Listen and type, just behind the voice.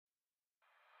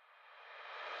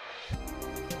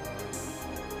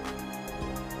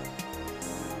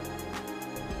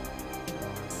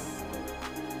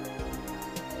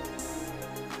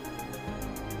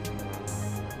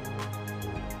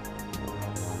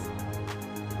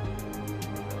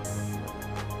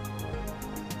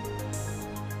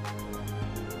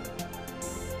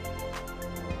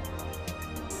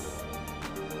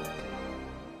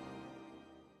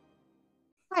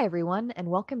Hi, everyone, and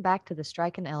welcome back to the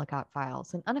Strike and Ellicott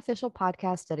Files, an unofficial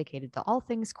podcast dedicated to all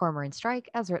things Cormoran Strike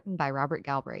as written by Robert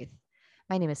Galbraith.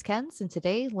 My name is Kens, and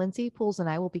today Lindsay, Pools, and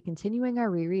I will be continuing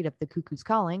our reread of The Cuckoo's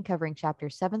Calling, covering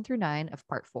chapters 7 through 9 of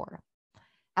Part 4.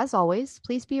 As always,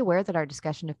 please be aware that our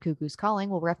discussion of Cuckoo's Calling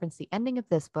will reference the ending of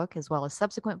this book as well as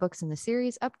subsequent books in the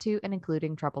series up to and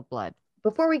including Troubled Blood.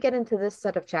 Before we get into this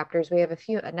set of chapters, we have a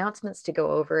few announcements to go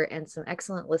over and some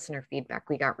excellent listener feedback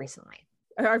we got recently.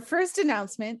 Our first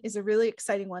announcement is a really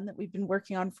exciting one that we've been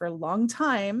working on for a long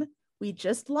time. We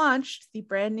just launched the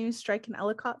brand new Strike and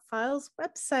Ellicott Files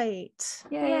website.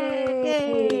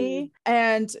 Yay!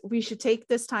 And we should take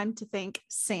this time to thank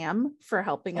Sam for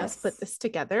helping us put this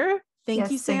together.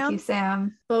 Thank you, Sam. Thank you,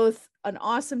 Sam. Both an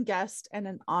awesome guest and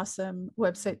an awesome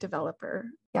website developer.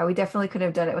 Yeah, we definitely couldn't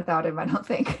have done it without him, I don't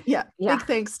think. Yeah. Big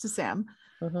thanks to Sam.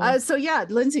 So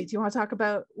Lindsay, do you want to talk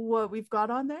about what we've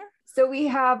got on there? So we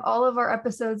have all of our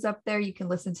episodes up there. You can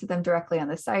listen to them directly on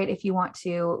the site if you want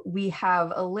to. We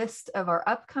have a list of our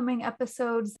upcoming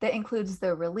episodes that includes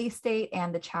the release date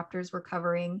and the chapters we're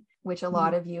covering, which a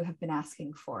lot of you have been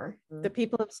asking for. The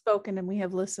people have spoken and we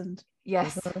have listened.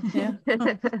 Yes. Yeah.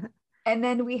 And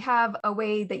then we have a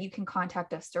way that you can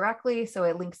contact us directly. So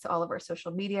it links to all of our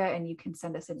social media and you can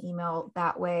send us an email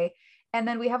that way. And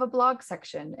then we have a blog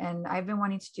section, and I've been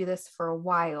wanting to do this for a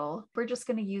while. We're just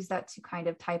going to use that to kind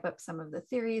of type up some of the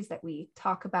theories that we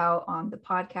talk about on the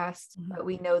podcast. But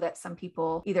we know that some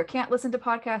people either can't listen to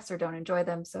podcasts or don't enjoy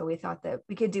them. So we thought that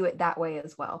we could do it that way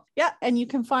as well. Yeah. And you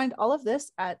can find all of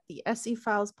this at the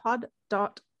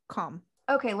sefilespod.com.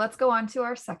 Okay, let's go on to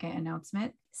our second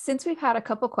announcement. Since we've had a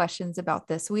couple questions about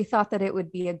this, we thought that it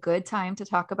would be a good time to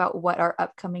talk about what our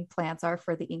upcoming plans are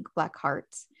for the Ink Black Heart.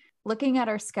 Looking at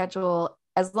our schedule,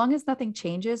 as long as nothing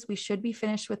changes, we should be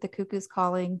finished with The Cuckoo's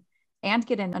Calling and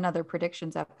get in another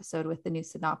predictions episode with the new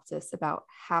synopsis about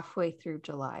halfway through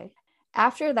July.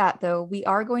 After that, though, we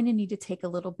are going to need to take a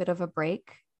little bit of a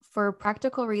break. For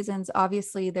practical reasons,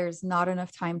 obviously, there's not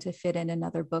enough time to fit in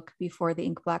another book before The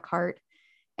Ink Black Heart.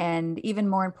 And even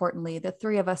more importantly, the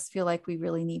three of us feel like we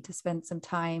really need to spend some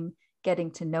time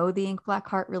getting to know the Ink Black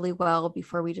Heart really well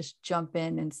before we just jump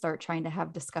in and start trying to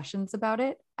have discussions about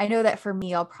it. I know that for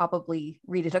me, I'll probably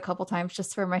read it a couple times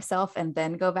just for myself and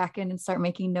then go back in and start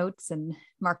making notes and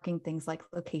marking things like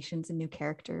locations and new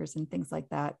characters and things like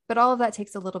that. But all of that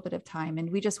takes a little bit of time,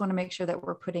 and we just want to make sure that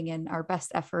we're putting in our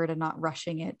best effort and not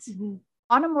rushing it.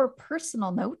 On a more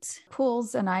personal note,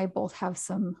 Pools and I both have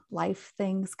some life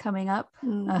things coming up.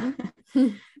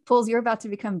 Pools, you're about to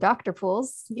become Dr.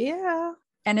 Pools. Yeah.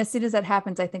 And as soon as that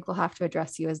happens, I think we'll have to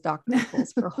address you as Dr.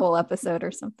 Pools for a whole episode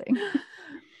or something.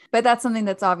 But that's something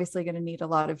that's obviously going to need a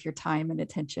lot of your time and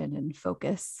attention and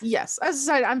focus. Yes. As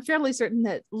I said, I'm fairly certain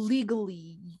that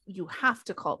legally you have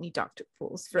to call me Dr.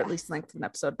 Pools for at least length of an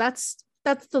episode. That's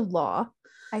the law.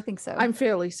 I think so. I'm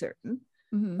fairly certain.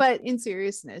 But in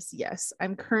seriousness, yes,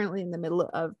 I'm currently in the middle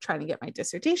of trying to get my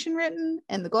dissertation written,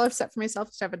 and the goal I've set for myself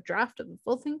is to have a draft of the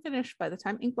full thing finished by the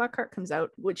time Ink Black Heart comes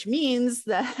out, which means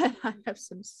that I have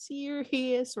some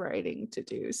serious writing to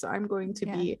do. So I'm going to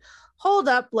be holed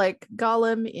up like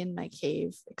Gollum in my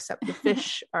cave, except the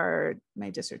fish are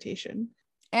my dissertation.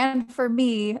 And for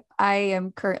me, I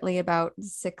am currently about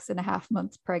 6.5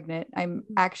 months pregnant. I'm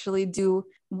actually due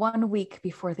 1 week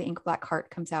before the Ink Black Heart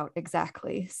comes out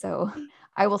exactly. So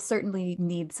I will certainly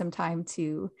need some time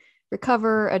to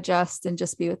recover, adjust, and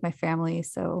just be with my family.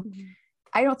 So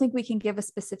I don't think we can give a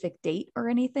specific date or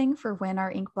anything for when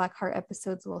our Ink Black Heart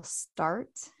episodes will start.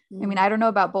 I mean, I don't know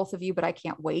about both of you, but I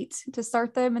can't wait to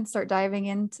start them and start diving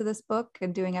into this book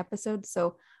and doing episodes.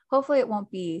 So hopefully it won't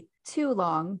be too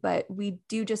long, but we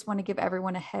do just want to give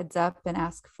everyone a heads up and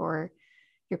ask for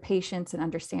your patience and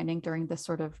understanding during this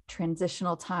sort of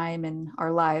transitional time in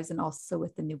our lives and also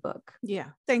with the new book. Yeah.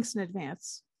 Thanks in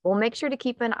advance. We'll make sure to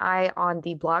keep an eye on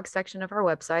the blog section of our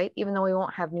website. Even though we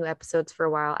won't have new episodes for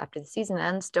a while after the season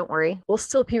ends, don't worry. We'll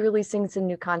still be releasing some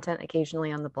new content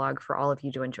occasionally on the blog for all of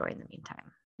you to enjoy in the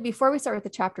meantime. Before we start with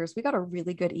the chapters, we got a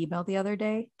really good email the other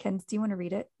day. Ken, do you want to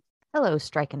read it? Hello,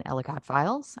 Strike and Ellicott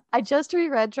Files. I just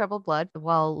reread Troubled Blood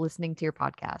while listening to your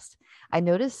podcast. I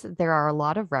noticed there are a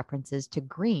lot of references to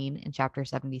green in chapter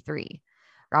 73.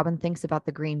 Robin thinks about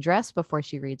the green dress before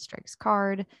she reads Strike's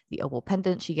card. The opal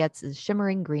pendant she gets is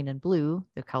shimmering green and blue,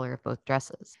 the color of both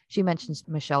dresses. She mentions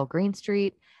Michelle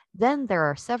Greenstreet. Then there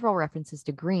are several references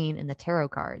to green in the tarot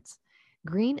cards.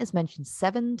 Green is mentioned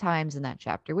 7 times in that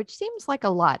chapter, which seems like a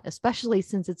lot, especially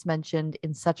since it's mentioned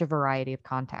in such a variety of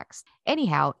contexts.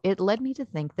 Anyhow, it led me to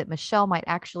think that Michelle might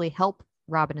actually help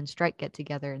Robin and Strike get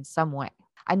together in some way.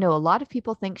 I know a lot of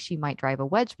people think she might drive a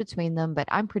wedge between them, but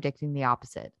I'm predicting the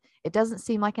opposite. It doesn't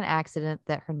seem like an accident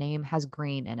that her name has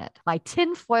green in it. My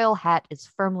tinfoil hat is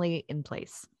firmly in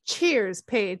place. Cheers,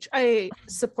 Paige. I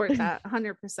support that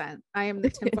 100%. I am the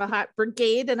tinfoil hat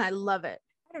brigade and I love it.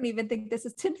 I don't even think this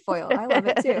is tinfoil. I love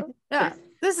it too. Yeah,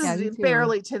 this Yeah, me is too.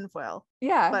 barely tinfoil,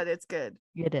 Yeah. but it's good.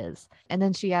 It is. And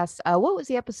then she asks, what was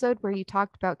the episode where you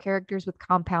talked about characters with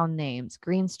compound names?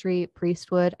 Green Street,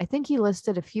 Priestwood. I think he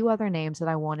listed a few other names and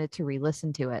I wanted to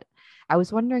re-listen to it. I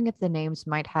was wondering if the names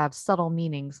might have subtle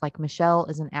meanings, like Michelle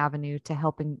is an avenue to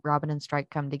helping Robin and Strike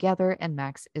come together, and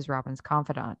Max is Robin's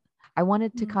confidant. I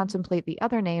wanted to contemplate the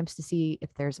other names to see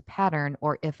if there's a pattern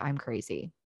or if I'm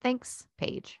crazy. Thanks,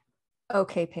 Paige.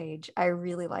 Okay, Paige, I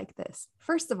really like this.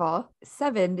 First of all,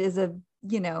 7 is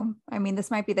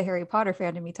this might be the Harry Potter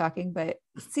fan in me talking, but it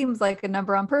seems like a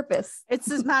number on purpose. It's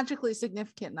this magically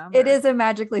significant number. It is a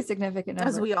magically significant number.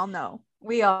 As we all know.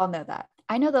 We all know that.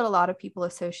 I know that a lot of people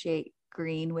associate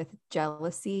green with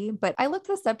jealousy, but I looked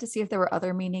this up to see if there were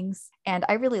other meanings, and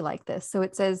I really like this. So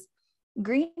it says,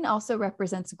 green also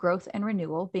represents growth and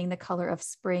renewal, being the color of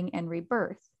spring and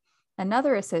rebirth.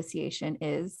 Another association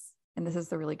is, and this is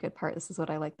the really good part, this is what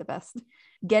I like the best,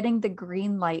 getting the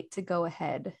green light to go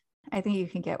ahead. I think you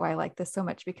can get why I like this so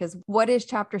much, because what is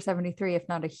chapter 73 if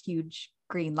not a huge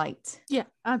green light? Yeah,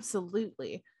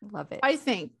 absolutely. Love it. I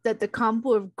think that the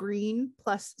combo of green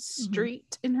plus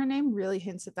street in her name really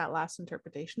hints at that last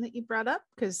interpretation that you brought up,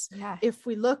 because if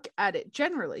we look at it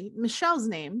generally, Michelle's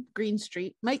name, Green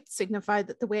Street, might signify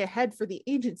that the way ahead for the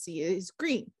agency is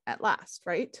green at last,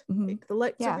 right? Like the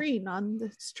lights are green on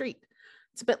the street.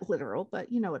 It's a bit literal, but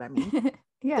you know what I mean.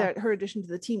 That her addition to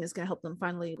the team is going to help them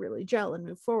finally really gel and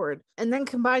move forward. And then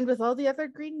combined with all the other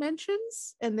green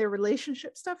mentions and their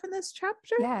relationship stuff in this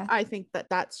chapter, I think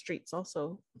that street's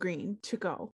also green to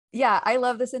go. Yeah, I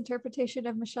love this interpretation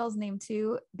of Michelle's name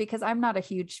too, because I'm not a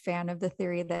huge fan of the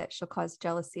theory that she'll cause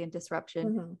jealousy and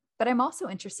disruption, but I'm also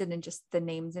interested in just the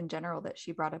names in general that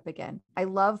she brought up again. I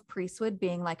love Priestwood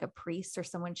being like a priest or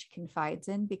someone she confides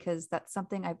in, because that's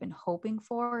something I've been hoping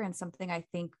for and something I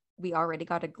think we already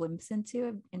got a glimpse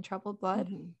into in Troubled Blood.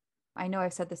 I know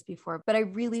I've said this before, but I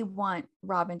really want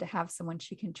Robin to have someone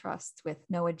she can trust with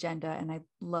no agenda, and I'd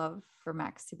love for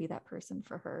Max to be that person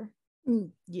for her.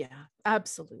 Yeah,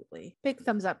 absolutely. Big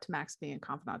thumbs up to Max being a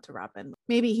confidant to Robin.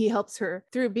 Maybe he helps her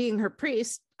through being her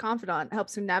priest. Confidant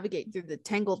helps her navigate through the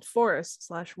tangled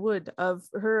forest / wood of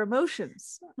her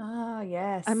emotions. Oh,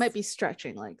 yes. I might be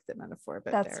stretching like the metaphor a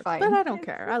bit. That's there, fine. but I don't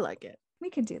care. I like it.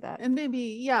 We can do that. And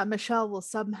maybe, Michelle will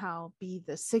somehow be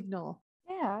the signal.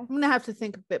 Yeah. I'm going to have to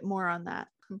think a bit more on that.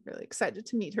 I'm really excited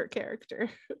to meet her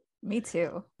character. Me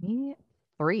too. Me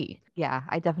 3. Yeah,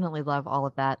 I definitely love all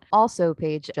of that. Also,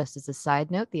 Paige, just as a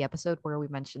side note, the episode where we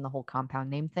mentioned the whole compound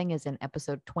name thing is in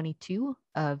episode 22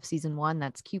 of season 1.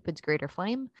 That's Cupid's Greater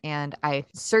Flame. And I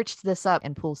searched this up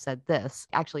and Poole said this.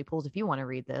 Actually, Poole, if you want to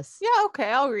read this. Yeah,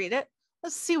 okay, I'll read it.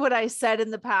 Let's see what I said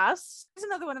in the past. Here's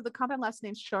another one of the compound last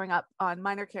names showing up on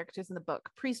minor characters in the book.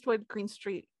 Priestwood, Green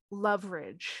Street,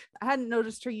 Loveridge. I hadn't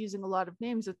noticed her using a lot of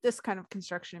names with this kind of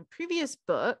construction in previous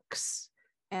books.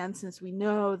 And since we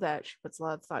know that she puts a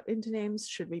lot of thought into names,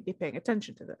 should we be paying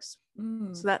attention to this?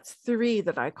 So that's 3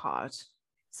 that I caught.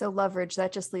 So Loveridge,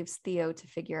 that just leaves Theo to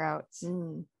figure out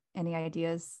any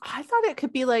ideas. I thought it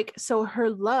could be like, so her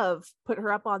love put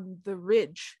her up on the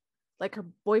ridge, like her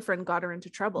boyfriend got her into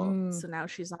trouble. So now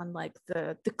she's on like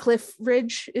the cliff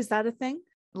ridge. Is that a thing?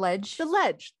 Ledge. The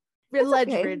ledge. Ledge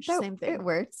okay. ridge, same thing. It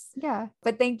works. Yeah.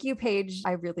 But thank you, Paige.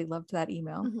 I really loved that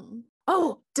email.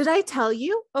 Oh, did I tell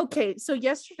you? Okay, so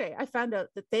yesterday I found out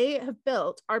that they are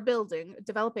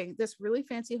developing this really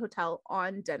fancy hotel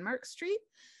on Denmark Street.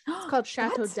 It's called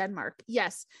Chateau Denmark.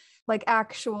 Yes. Like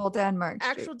actual Denmark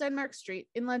Street. Actual Denmark Street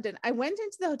in London. I went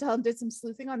into the hotel and did some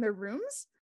sleuthing on their rooms.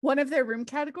 One of their room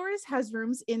categories has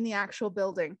rooms in the actual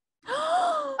building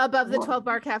above the 12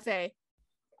 Bar Cafe.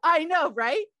 I know,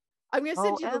 right? I'm going to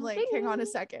send you the link. Hang on a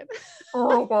second.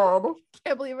 Oh my God.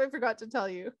 Can't believe I forgot to tell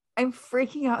you. I'm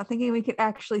freaking out thinking we could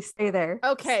actually stay there.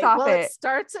 Okay. Stop it. It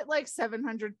starts at like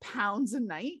 700 pounds a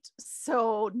night.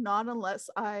 So not unless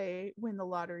I win the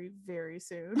lottery very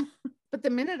soon. But the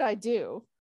minute I do.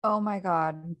 Oh my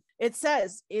God. It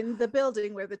says in the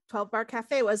building where the 12 Bar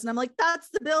Cafe was. And I'm like, that's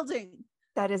the building.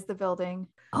 That is the building.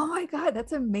 Oh my God,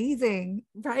 that's amazing.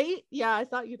 Right? Yeah, I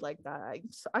thought you'd like that. I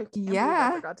can't believe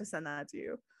I forgot to send that to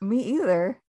you. Me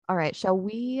either. All right. Shall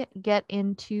we get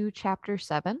into chapter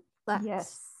 7?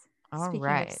 Yes. All Speaking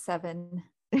right. of 7.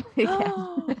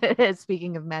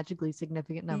 Speaking of magically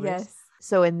significant numbers. Yes.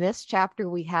 So in this chapter,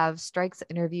 we have Strike's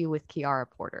interview with Kiara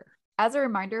Porter. As a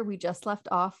reminder, we just left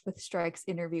off with Strike's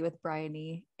interview with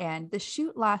Bryony, and the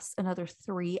shoot lasts another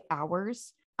 3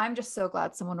 hours. I'm just so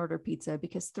glad someone ordered pizza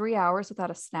because 3 hours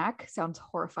without a snack sounds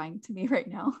horrifying to me right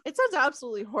now. It sounds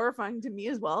absolutely horrifying to me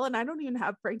as well. And I don't even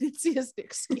have pregnancy as an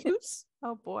excuse.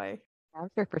 Oh boy.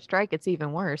 After for Strike, it's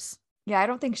even worse. Yeah, I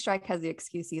don't think Strike has the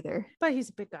excuse either. But he's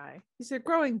a big guy. He's a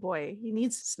growing boy. He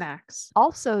needs snacks.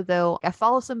 Also, though, I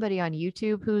follow somebody on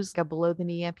YouTube who's a below the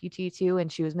knee amputee too,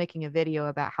 and she was making a video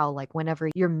about how, like, whenever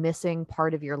you're missing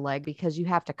part of your leg because you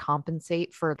have to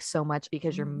compensate for so much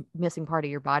because you're missing part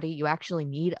of your body, you actually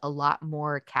need a lot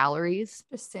more calories.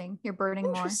 Interesting. You're burning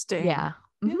more. Interesting. Yeah.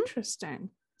 Mhm.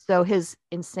 Interesting. So his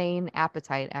insane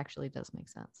appetite actually does make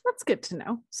sense. That's good to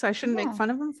know. So I shouldn't Yeah. make fun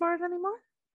of him for it anymore.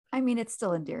 I mean, it's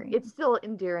still endearing. It's still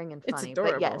endearing and It's funny,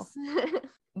 adorable. but yes.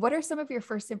 What are some of your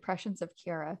first impressions of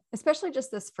Kiara? Especially just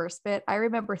this first bit. I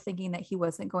remember thinking that he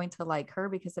wasn't going to like her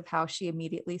because of how she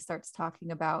immediately starts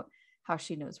talking about how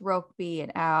she knows Rokeby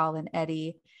and Al and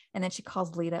Eddie. And then she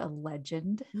calls Lita a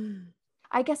legend.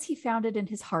 I guess he found it in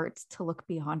his heart to look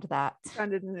beyond that.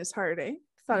 Found it in his heart, eh?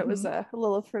 Thought it was a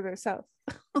little further south.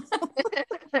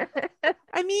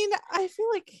 I mean, I feel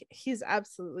like he's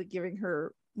absolutely giving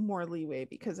her more leeway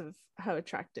because of how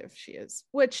attractive she is,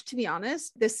 which, to be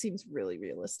honest, this seems really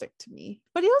realistic to me.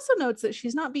 But he also notes that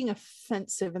she's not being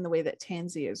offensive in the way that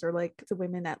Tansy is, or like the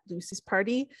women at Lucy's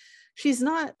party. She's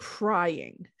not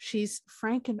prying. She's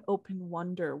frank and open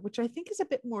wonder, which I think is a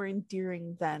bit more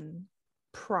endearing than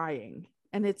prying.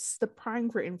 And it's the prying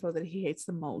for info that he hates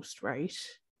the most, right?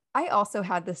 I also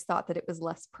had this thought that it was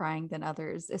less prying than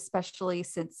others, especially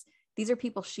since these are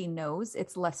people she knows.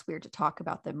 It's less weird to talk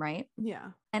about them, right?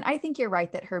 Yeah. And I think you're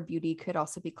right that her beauty could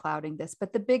also be clouding this.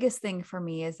 But the biggest thing for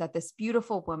me is that this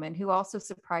beautiful woman who also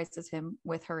surprises him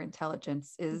with her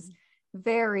intelligence is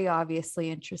very obviously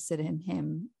interested in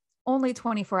him only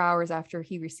 24 hours after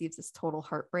he receives this total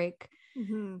heartbreak.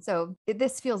 So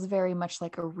this feels very much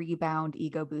like a rebound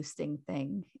ego boosting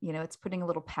thing. You know, it's putting a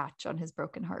little patch on his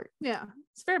broken heart. Yeah.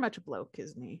 It's very much a bloke,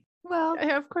 isn't he? Well,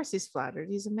 Yeah, of course he's flattered.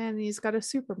 He's a man and he's got a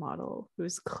supermodel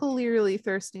who's clearly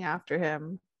thirsting after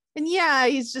him. And yeah,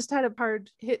 he's just had a hard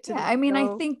hit to yeah, the I mean,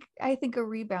 ego. I think a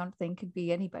rebound thing could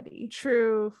be anybody.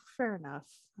 True. Fair enough.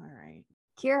 All right.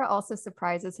 Kiara also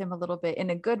surprises him a little bit in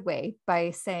a good way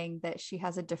by saying that she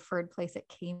has a deferred place at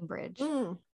Cambridge.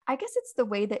 I guess it's the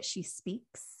way that she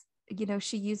speaks. You know,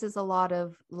 she uses a lot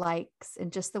of likes,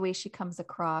 and just the way she comes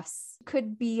across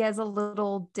could be as a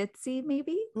little ditzy,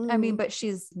 maybe. I mean, but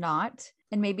she's not.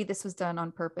 And maybe this was done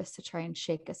on purpose to try and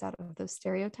shake us out of those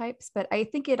stereotypes. But I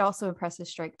think it also impresses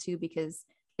Strike too, because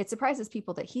it surprises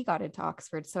people that he got into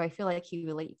Oxford. So I feel like he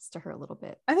relates to her a little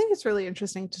bit. I think it's really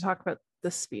interesting to talk about the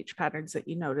speech patterns that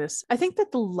you notice. I think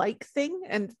that the like thing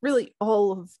and really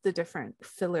all of the different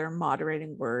filler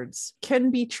moderating words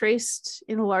can be traced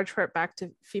in a large part back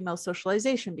to female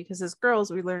socialization, because as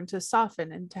girls, we learn to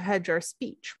soften and to hedge our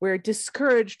speech. We're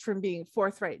discouraged from being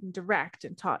forthright and direct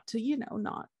and taught to, you know,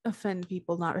 not offend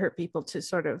people, not hurt people, to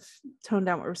sort of tone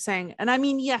down what we're saying. And I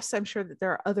mean, yes, I'm sure that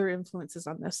there are other influences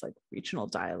on this, like regional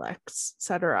dialects,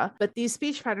 etc. But these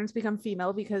speech patterns become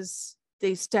female because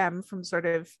they stem from sort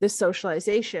of this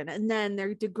socialization, and then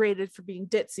they're degraded for being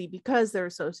ditzy because they're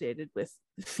associated with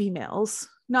females.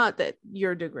 Not that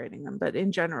you're degrading them, but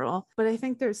in general. But I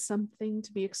think there's something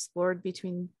to be explored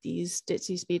between these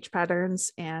ditzy speech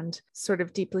patterns and sort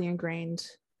of deeply ingrained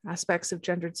aspects of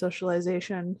gendered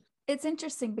socialization. It's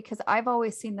interesting because I've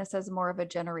always seen this as more of a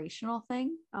generational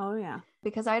thing. Oh, yeah.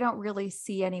 Because I don't really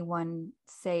see anyone,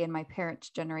 say, in my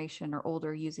parents' generation or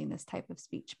older using this type of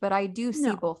speech. But I do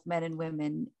see both men and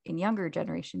women in younger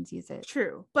generations use it.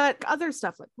 True. But other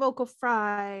stuff like vocal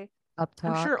fry, Uptalk.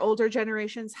 I'm sure older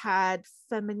generations had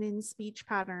feminine speech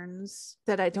patterns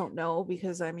that I don't know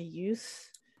because I'm a youth.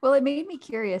 Well, it made me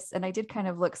curious, and I did kind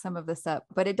of look some of this up,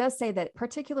 but it does say that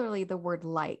particularly the word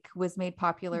like was made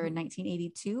popular in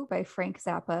 1982 by Frank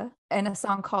Zappa in a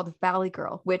song called Valley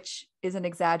Girl, which is an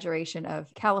exaggeration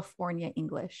of California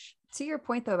English. To your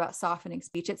point, though, about softening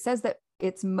speech, it says that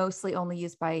it's mostly only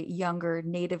used by younger,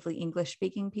 natively English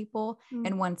speaking people.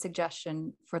 And one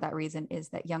suggestion for that reason is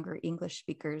that younger English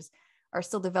speakers are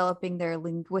still developing their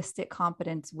linguistic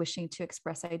competence, wishing to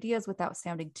express ideas without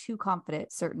sounding too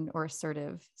confident, certain, or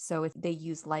assertive. So if they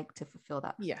use like to fulfill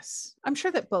that. Yes, I'm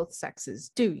sure that both sexes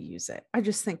do use it. I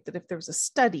just think that if there was a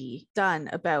study done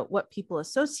about what people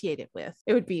associate it with,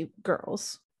 it would be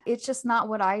girls. It's just not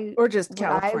what I or just what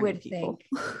California I would people.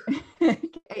 think.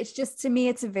 It's just, to me,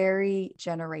 it's a very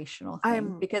generational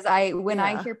thing, because when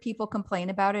I hear people complain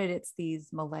about it, it's these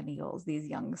millennials, these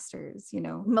youngsters, you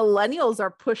know. Millennials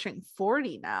are pushing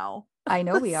 40 now. I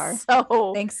know we are.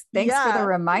 So thanks for the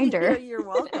reminder. You're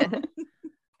welcome.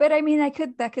 But I mean,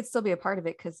 that could still be a part of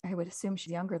it, because I would assume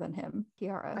she's younger than him,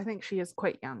 Kiara. I think she is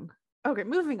quite young. Okay,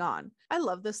 moving on. I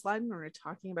love this line when we're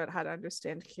talking about how to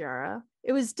understand Kiara.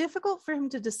 It was difficult for him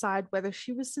to decide whether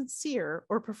she was sincere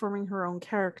or performing her own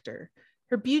character.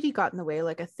 Her beauty got in the way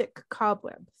like a thick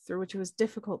cobweb through which it was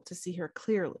difficult to see her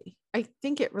clearly. I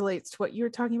think it relates to what you were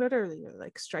talking about earlier,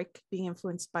 like Strike being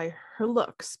influenced by her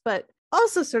looks, but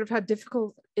also sort of how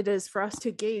difficult it is for us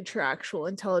to gauge her actual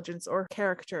intelligence or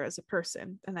character as a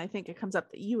person. And I think it comes up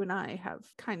that you and I have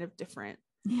kind of different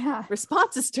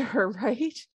responses to her,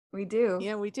 right? We do.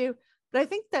 Yeah, we do. But I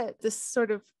think that this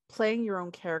sort of playing your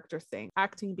own character thing,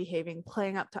 acting, behaving,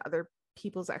 playing up to other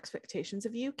people's expectations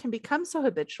of you can become so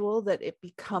habitual that it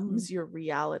becomes your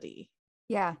reality.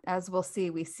 Yeah, as we'll see,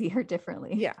 we see her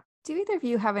differently. Yeah. Do either of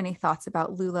you have any thoughts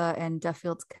about Lula and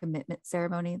Duffield's commitment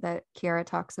ceremony that Kiara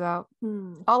talks about?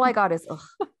 All I got is, ugh.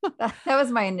 That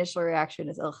was my initial reaction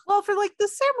is, ugh. Well, for like the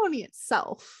ceremony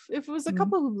itself, if it was a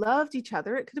couple who loved each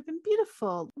other, it could have been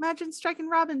beautiful. Imagine Strike and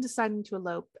Robin deciding to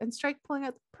elope and Strike pulling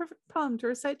out the perfect poem to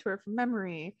recite to her from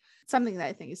memory. Something that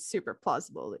I think is super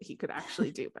plausible that he could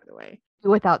actually do, by the way.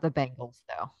 Without the bangles,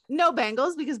 though. No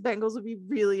bangles, because bangles would be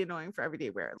really annoying for everyday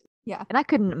wear. Yeah. And I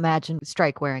couldn't imagine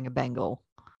Strike wearing a bangle.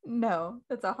 No,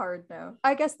 that's a hard no.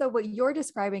 I guess though what you're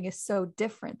describing is so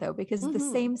different though, because the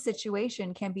same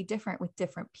situation can be different with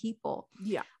different people.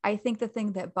 Yeah. I think the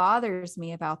thing that bothers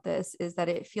me about this is that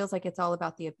it feels like it's all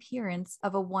about the appearance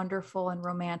of a wonderful and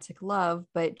romantic love,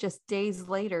 but just days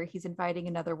later, he's inviting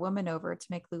another woman over to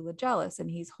make Lula jealous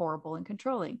and he's horrible and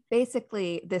controlling.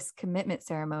 Basically, this commitment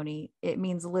ceremony, it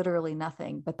means literally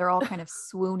nothing, but they're all kind of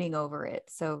swooning over it.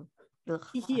 So, ugh.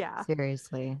 Yeah.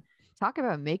 Seriously. Talk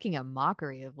about making a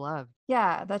mockery of love.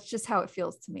 Yeah, that's just how it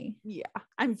feels to me. Yeah,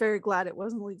 I'm very glad it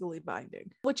wasn't legally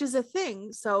binding, which is a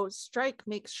thing. So Strike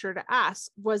makes sure to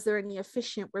ask, was there any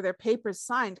officiant where their papers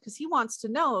signed? Because he wants to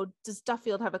know, does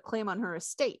Duffield have a claim on her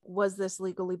estate? Was this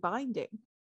legally binding?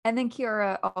 And then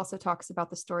Kiara also talks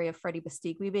about the story of Freddie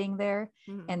Bastigui being there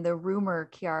and the rumor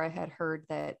Kiara had heard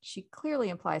that she clearly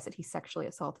implies that he sexually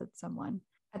assaulted someone.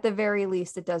 At the very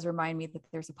least, it does remind me that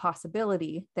there's a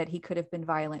possibility that he could have been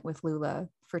violent with Lula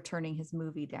for turning his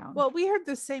movie down. Well, we heard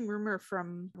the same rumor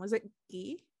from, was it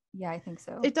Guy? Yeah, I think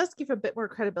so. It does give a bit more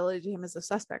credibility to him as a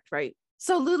suspect, right?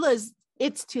 So Lula's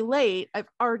 "it's too late, I've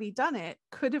already done it"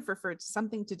 could have referred to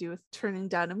something to do with turning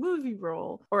down a movie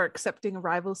role or accepting a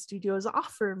rival studio's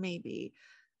offer, maybe.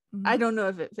 I don't know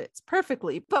if it fits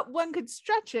perfectly, but one could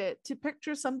stretch it to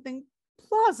picture something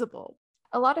plausible.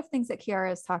 A lot of things that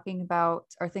Kiara is talking about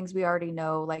are things we already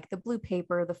know, like the blue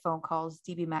paper, the phone calls,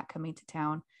 DB Mac coming to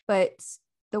town. But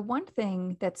the one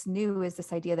thing that's new is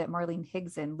this idea that Marlene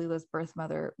Higson, Lula's birth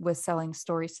mother, was selling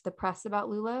stories to the press about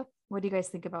Lula. What do you guys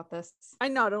think about this? I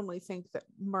not only think that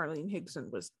Marlene Higson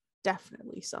was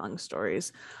definitely selling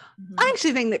stories, I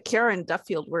actually think that Kiara and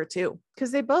Duffield were too,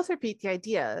 because they both repeat the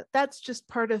idea that's just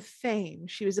part of fame.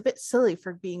 She was a bit silly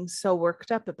for being so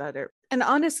worked up about it. And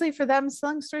honestly, for them,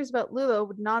 selling stories about Lula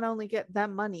would not only get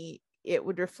them money, it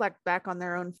would reflect back on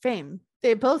their own fame.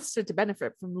 They both stood to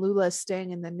benefit from Lula staying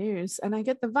in the news, and I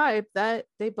get the vibe that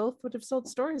they both would have sold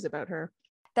stories about her.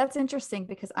 That's interesting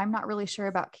because I'm not really sure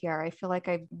about Kiara. I feel like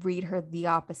I read her the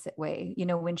opposite way. You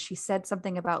know, when she said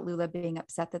something about Lula being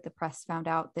upset that the press found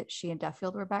out that she and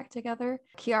Duffield were back together,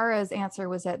 Kiara's answer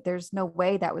was that there's no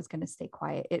way that was going to stay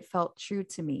quiet. It felt true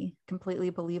to me, completely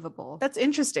believable. That's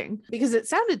interesting because it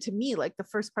sounded to me like the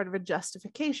first part of a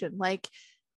justification, like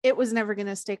it was never going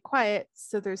to stay quiet,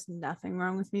 so there's nothing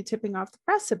wrong with me tipping off the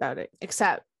press about it,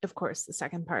 except, of course, the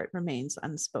second part remains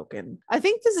unspoken. I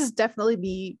think this is definitely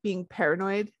me being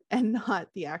paranoid and not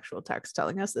the actual text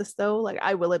telling us this, though. Like,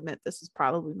 I will admit this is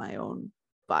probably my own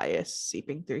bias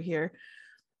seeping through here.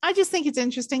 I just think it's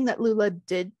interesting that Lula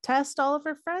did test all of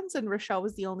her friends and Rochelle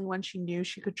was the only one she knew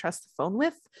she could trust the phone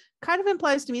with. Kind of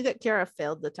implies to me that Kiara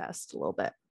failed the test a little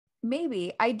bit.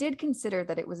 Maybe. I did consider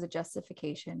that it was a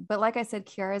justification, but like I said,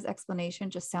 Kiara's explanation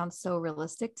just sounds so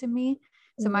realistic to me.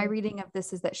 So my reading of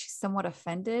this is that she's somewhat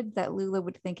offended that Lula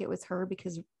would think it was her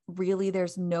because really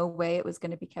there's no way it was going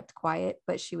to be kept quiet,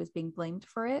 but she was being blamed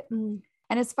for it. And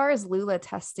as far as Lula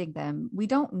testing them, we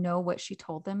don't know what she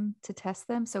told them to test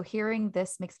them. So hearing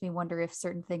this makes me wonder if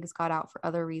certain things got out for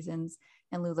other reasons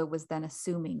and Lula was then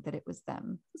assuming that it was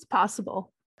them. It's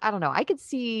possible. I don't know. I could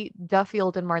see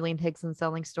Duffield and Marlene Higson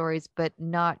selling stories, but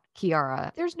not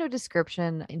Kiara. There's no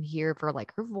description in here for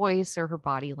like her voice or her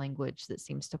body language that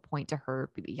seems to point to her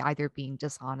either being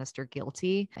dishonest or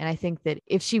guilty. And I think that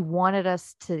if she wanted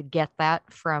us to get that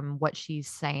from what she's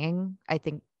saying, I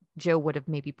think Jo would have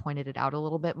maybe pointed it out a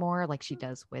little bit more like she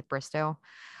does with Bristow.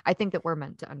 I think that we're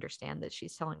meant to understand that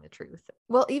she's telling the truth.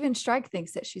 Well, even Strike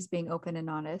thinks that she's being open and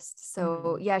honest.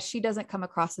 So yeah, she doesn't come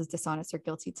across as dishonest or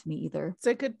guilty to me either. It's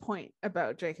a good point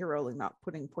about J.K. Rowling not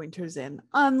putting pointers in,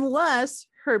 unless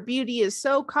her beauty is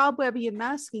so cobwebby and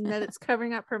masking that it's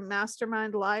covering up her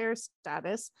mastermind liar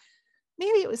status.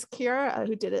 Maybe it was Kiara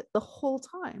who did it the whole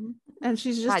time, and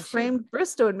she's just framed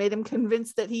Bristow and made him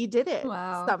convinced that he did it.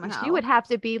 Wow. Somehow. She would have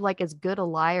to be like as good a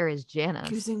liar as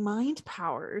Janice. Using mind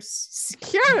powers.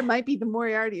 Kiara might be the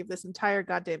Moriarty of this entire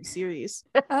goddamn series.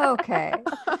 Okay.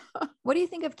 What do you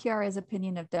think of Kiara's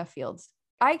opinion of Duffield?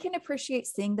 I can appreciate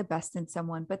seeing the best in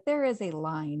someone, but there is a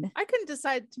line. I couldn't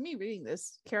decide. To me, reading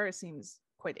this, Kiara seems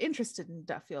quite interested in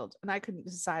Duffield, and I couldn't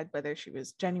decide whether she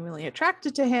was genuinely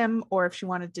attracted to him or if she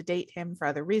wanted to date him for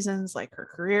other reasons like her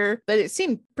career, but it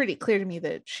seemed pretty clear to me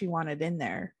that she wanted in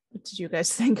there. What did you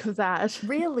guys think of that?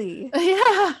 Really?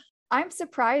 Yeah. I'm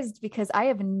surprised because I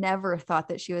have never thought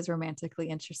that she was romantically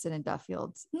interested in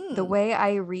Duffield. The way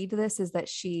I read this is that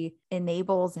she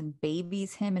enables and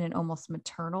babies him in an almost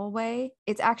maternal way.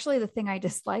 It's actually the thing I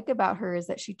dislike about her is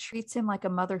that she treats him like a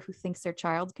mother who thinks their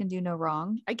child can do no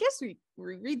wrong. I guess we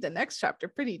read the next chapter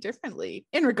pretty differently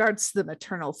in regards to the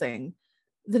maternal thing.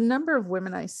 The number of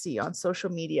women I see on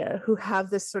social media who have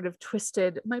this sort of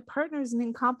twisted, my partner is an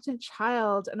incompetent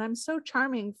child and I'm so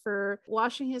charming for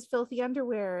washing his filthy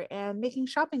underwear and making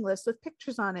shopping lists with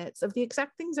pictures on it of the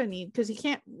exact things I need because he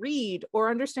can't read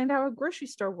or understand how a grocery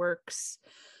store works.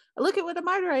 Look at what a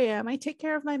martyr I am. I take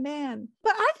care of my man.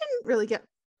 But I didn't really get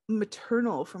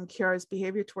maternal from Kiara's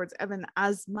behavior towards Evan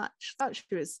as much. I thought she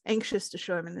was anxious to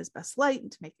show him in his best light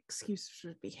and to make excuses for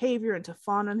his behavior and to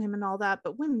fawn on him and all that,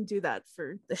 but women do that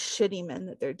for the shitty men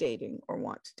that they're dating or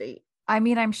want to date. I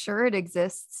mean, I'm sure it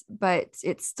exists, but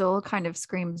it still kind of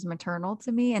screams maternal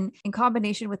to me. And in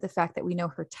combination with the fact that we know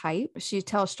her type, she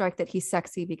tells Strike that he's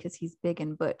sexy because he's big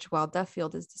and butch, while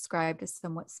Duffield is described as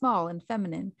somewhat small and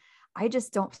feminine. I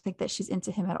just don't think that she's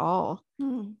into him at all.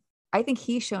 I think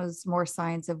he shows more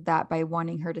signs of that by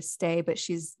wanting her to stay, but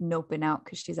she's noping out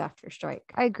because she's after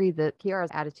Strike. I agree that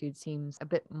Kiara's attitude seems a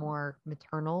bit more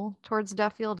maternal towards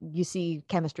Duffield. You see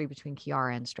chemistry between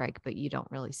Kiara and Strike, but you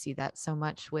don't really see that so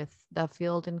much with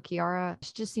Duffield and Kiara.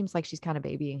 It just seems like she's kind of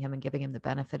babying him and giving him the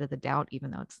benefit of the doubt,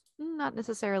 even though it's not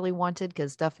necessarily wanted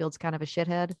because Duffield's kind of a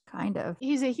shithead. Kind of.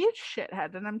 He's a huge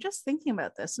shithead. And I'm just thinking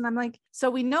about this. And I'm like, so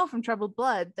we know from Troubled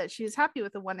Blood that she was happy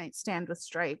with a one-night stand with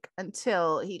Strike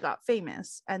until he got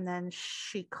famous. And then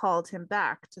she called him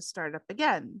back to start up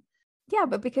again. Yeah,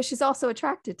 but because she's also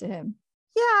attracted to him.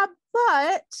 Yeah,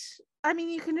 but I mean,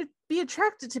 you can be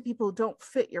attracted to people who don't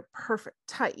fit your perfect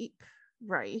type,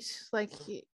 right? Like,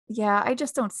 yeah, I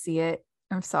just don't see it.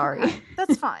 I'm sorry. Okay,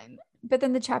 that's fine. But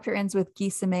then the chapter ends with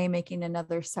Gisame making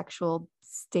another sexual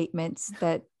statement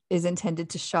that is intended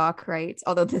to shock, right?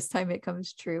 Although this time it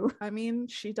comes true. I mean,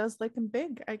 she does like him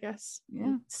big, I guess.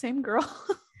 Yeah. Same girl.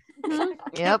 Yep.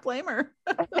 Can't blame her.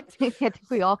 I think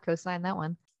we all co-sign that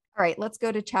one. All right, let's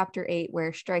go to chapter 8,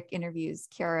 where Strike interviews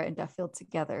Kiara and Duffield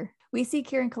together. We see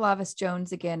Kieran Calavis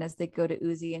Jones again as they go to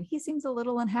Uzi, and he seems a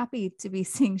little unhappy to be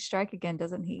seeing Strike again,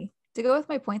 doesn't he? To go with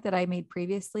my point that I made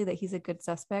previously that he's a good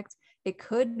suspect, it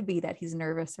could be that he's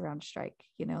nervous around Strike,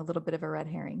 you know, a little bit of a red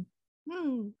herring.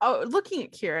 Oh, looking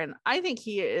at Kieran, I think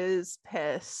he is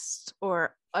pissed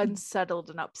or unsettled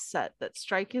and upset that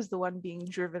Strike is the one being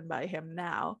driven by him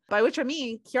now. By which I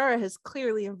mean, Kiara has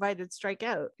clearly invited Strike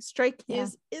out. Strike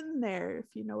is in there, if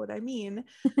you know what I mean.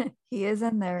 He is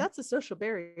in there. That's a social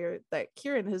barrier that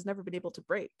Kieran has never been able to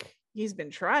break. He's been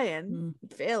trying,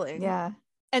 failing. Yeah.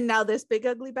 And now this big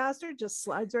ugly bastard just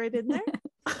slides right in there.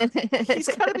 He's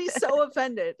gonna be so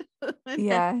offended.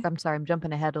 Yeah. I'm sorry, I'm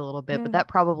jumping ahead a little bit, but that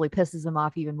probably pisses him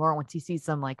off even more once he sees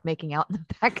them like making out in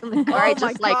the back of the car. Oh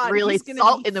Just my like God, really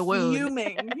salt in the wound.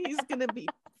 He's gonna be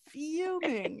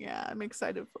fuming. Yeah, I'm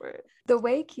excited for it. The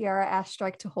way Kiara asked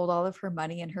Strike to hold all of her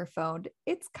money in her phone,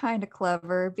 it's kind of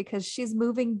clever because she's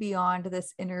moving beyond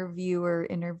this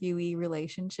interviewer-interviewee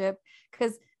relationship,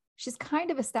 because she's kind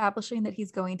of establishing that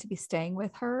he's going to be staying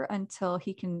with her until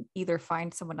he can either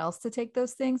find someone else to take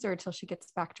those things or until she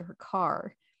gets back to her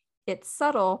car. It's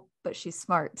subtle, but she's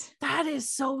smart. That is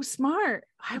so smart.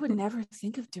 I would never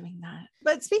think of doing that.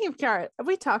 But speaking of Kiara, have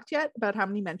we talked yet about how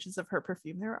many mentions of her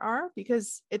perfume there are?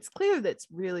 Because it's clear that it's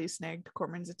really snagged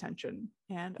Corman's attention,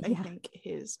 and I think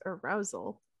his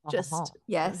arousal. Just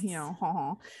yes, you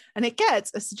know, and it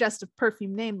gets a suggestive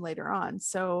perfume name later on.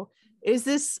 So is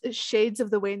this shades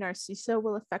of the way Narciso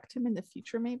will affect him in the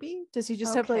future? Maybe does he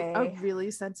just have like a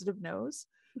really sensitive nose?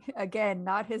 Again,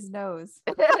 not his nose.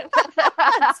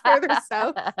 It's further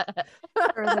south.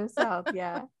 Further south,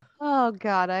 yeah. Oh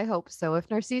God, I hope so. If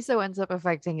Narciso ends up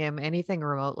affecting him anything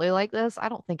remotely like this, I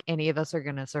don't think any of us are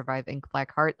gonna survive Ink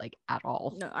Blackheart like at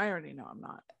all. No, I already know I'm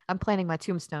not. I'm planning my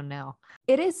tombstone now.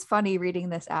 It is funny reading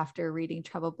this after reading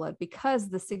Troubled Blood because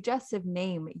the suggestive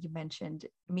name you mentioned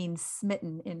means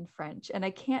smitten in French. And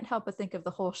I can't help but think of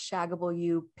the whole shaggable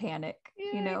you panic,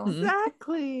 you know?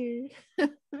 Exactly.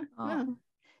 Oh.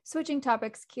 Switching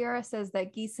topics, Kiara says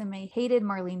that Gisame hated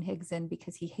Marlene Higson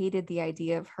because he hated the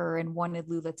idea of her and wanted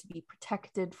Lula to be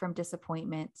protected from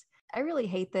disappointment. I really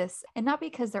hate this, and not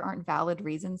because there aren't valid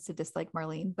reasons to dislike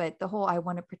Marlene, but the whole I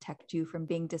want to protect you from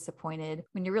being disappointed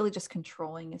when you're really just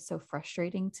controlling is so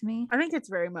frustrating to me. I think it's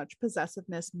very much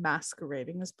possessiveness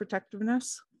masquerading as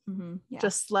protectiveness. Yeah.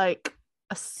 Just like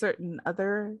a certain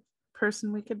other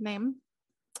person we could name.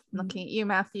 Looking at you,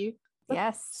 Matthew.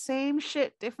 Yes. Same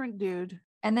shit, different dude.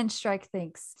 And then Strike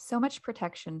thinks, so much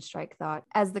protection, Strike thought,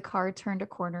 as the car turned a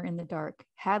corner in the dark.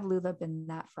 Had Lula been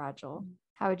that fragile?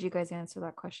 How would you guys answer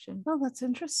that question? Well, that's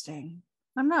interesting.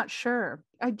 I'm not sure.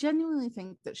 I genuinely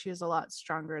think that she is a lot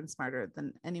stronger and smarter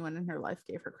than anyone in her life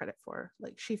gave her credit for.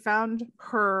 Like, she found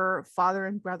her father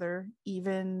and brother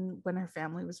even when her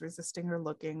family was resisting her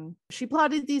looking. She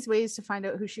plotted these ways to find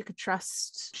out who she could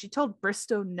trust. She told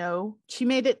Bristow no. She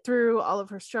made it through all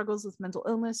of her struggles with mental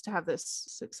illness to have this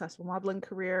successful modeling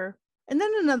career. And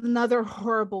then in another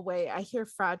horrible way, I hear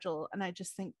fragile and I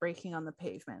just think breaking on the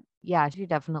pavement. Yeah, she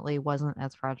definitely wasn't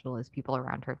as fragile as people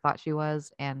around her thought she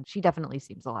was. And she definitely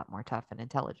seems a lot more tough and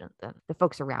intelligent than the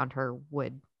folks around her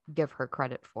would give her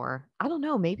credit for. I don't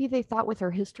know. Maybe they thought with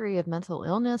her history of mental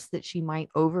illness that she might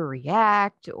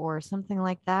overreact or something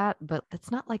like that. But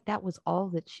it's not like that was all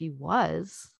that she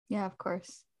was. Yeah, of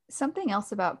course. Something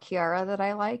else about Kiara that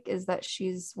I like is that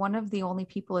she's one of the only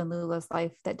people in Lula's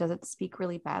life that doesn't speak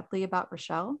really badly about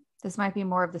Rochelle. This might be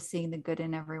more of the seeing the good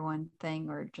in everyone thing,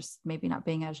 or just maybe not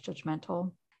being as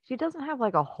judgmental. She doesn't have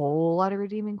like a whole lot of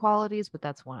redeeming qualities, but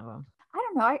that's one of them. I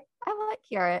don't know. I like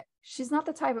Kiara. She's not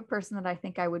the type of person that I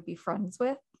think I would be friends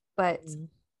with, but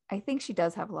I think she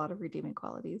does have a lot of redeeming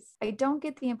qualities. I don't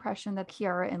get the impression that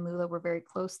Kiara and Lula were very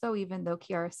close, though, even though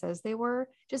Kiara says they were,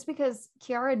 just because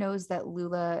Kiara knows that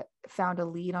Lula found a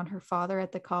lead on her father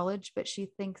at the college, but she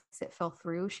thinks it fell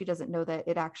through. She doesn't know that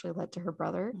it actually led to her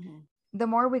brother. The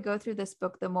more we go through this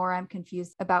book, the more I'm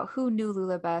confused about who knew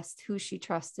Lula best, who she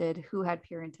trusted, who had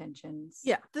pure intentions.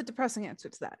 Yeah, the depressing answer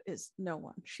to that is no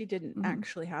one. She didn't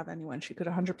actually have anyone she could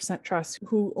 100% trust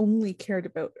who only cared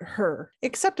about her,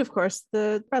 except, of course,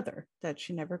 the brother that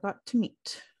she never got to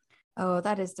meet. Oh,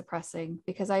 that is depressing,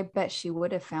 because I bet she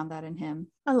would have found that in him.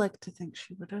 I like to think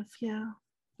she would have, yeah.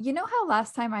 You know how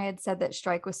last time I had said that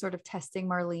Strike was sort of testing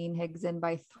Marlene Higson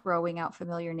by throwing out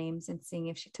familiar names and seeing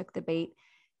if she took the bait?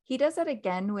 He does that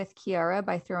again with Kiara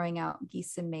by throwing out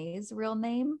Gisame's real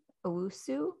name,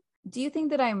 Owusu. Do you think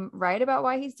that I'm right about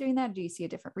why he's doing that? Do you see a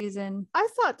different reason? I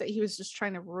thought that he was just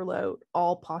trying to rule out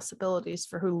all possibilities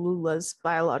for who Lula's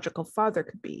biological father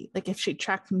could be. Like if she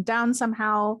tracked him down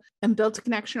somehow and built a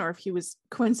connection, or if he was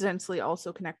coincidentally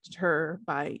also connected to her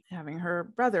by having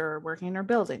her brother working in her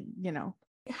building, you know.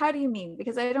 How do you mean?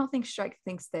 Because I don't think Strike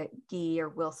thinks that Guy or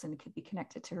Wilson could be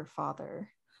connected to her father.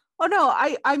 Oh, no,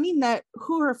 I mean that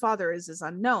who her father is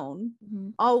unknown.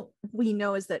 All we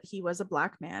know is that he was a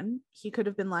Black man. He could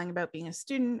have been lying about being a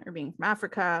student or being from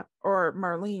Africa, or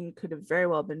Marlene could have very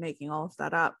well been making all of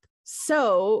that up.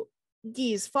 So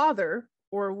Guy's father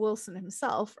or Wilson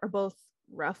himself are both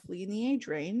roughly in the age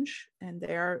range, and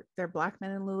they're Black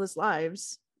men in Lula's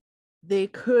lives. They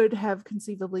could have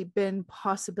conceivably been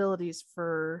possibilities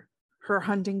for her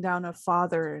hunting down a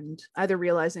father and either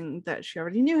realizing that she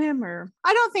already knew him, or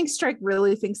I don't think Strike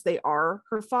really thinks they are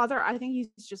her father. I think he's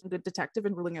just a good detective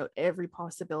and ruling out every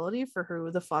possibility for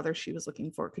who the father she was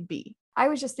looking for could be. I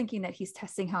was just thinking that he's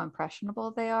testing how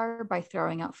impressionable they are by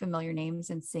throwing out familiar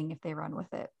names and seeing if they run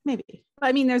with it. Maybe.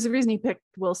 I mean, there's a reason he picked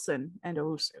Wilson and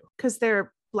Owusu, because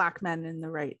they're Black men in the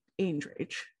right age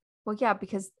range. Well, yeah,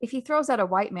 because if he throws out a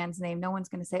white man's name, no one's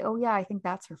going to say, oh, yeah, I think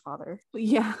that's her father.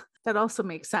 Yeah, that also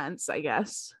makes sense, I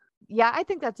guess. Yeah, I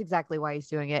think that's exactly why he's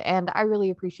doing it. And I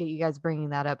really appreciate you guys bringing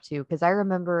that up too, because I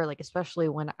remember, like, especially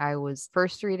when I was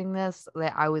first reading this,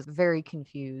 that I was very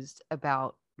confused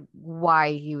about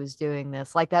why he was doing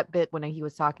this. Like that bit when he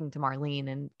was talking to Marlene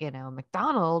and, you know,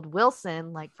 McDonald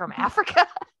Wilson, like from Africa.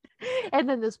 And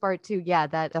then this part too. Yeah,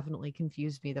 that definitely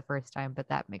confused me the first time, but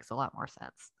that makes a lot more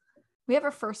sense. We have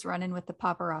our first run-in with the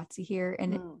paparazzi here.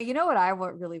 And you know what I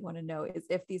really want to know is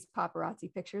if these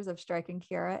paparazzi pictures of Strike and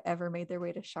Kiara ever made their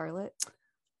way to Charlotte.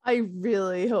 I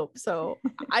really hope so.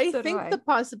 I So think the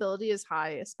possibility is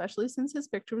high, especially since his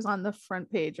picture was on the front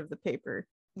page of the paper.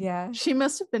 Yeah. She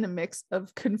must have been a mix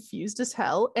of confused as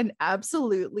hell and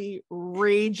absolutely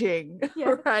raging,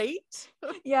 Yeah. right?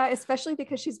 Yeah, especially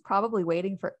because she's probably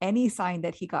waiting for any sign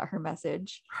that he got her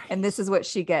message. Right. And this is what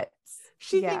she gets.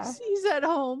 She Yeah. thinks he's at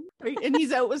home, right? And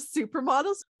he's out with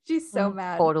supermodels. She's so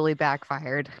mad. Totally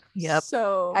backfired. Yep.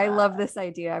 So I love mad. this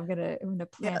idea. I'm gonna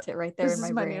plant it right there This in my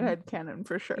is my brain. new headcanon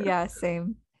for sure. Yeah,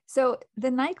 same. So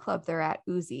the nightclub they're at,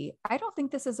 Uzi, I don't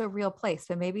think this is a real place,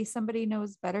 but maybe somebody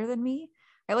knows better than me.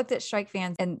 I looked at Strike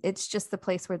Fans and it's just the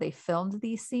place where they filmed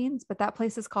these scenes, but that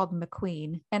place is called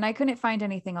McQueen. And I couldn't find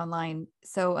anything online.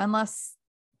 So unless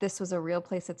this was a real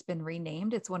place that's been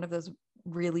renamed, it's one of those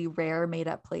really rare made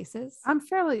up places. I'm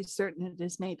fairly certain it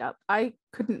is made up. I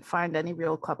couldn't find any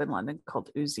real club in London called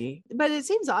Uzi, but it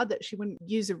seems odd that she wouldn't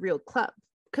use a real club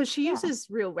because she uses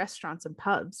real restaurants and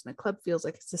pubs, and a club feels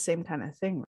like it's the same kind of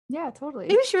thing. Yeah, totally.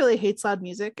 Maybe she really hates loud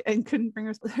music and couldn't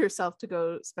bring herself to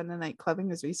go spend the night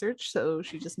clubbing as research, so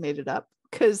she just made it up,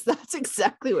 because that's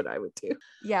exactly what I would do.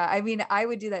 Yeah, I mean, I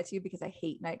would do that too because I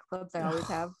hate nightclubs. I always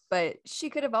have. But she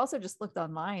could have also just looked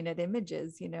online at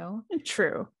images, you know?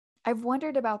 True. I've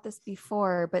wondered about this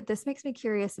before, but this makes me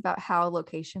curious about how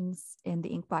locations in the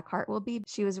Ink Black Heart will be.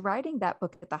 She was writing that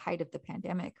book at the height of the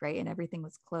pandemic, right? And everything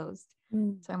was closed.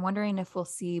 So I'm wondering if we'll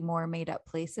see more made up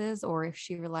places or if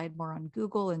she relied more on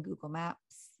Google and Google Maps.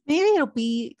 Maybe it'll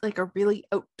be like a really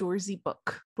outdoorsy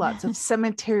book. Lots of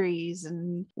cemeteries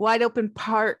and wide open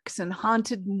parks and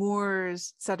haunted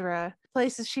moors, etc.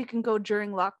 Places she can go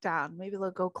during lockdown. Maybe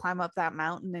they'll go climb up that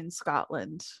mountain in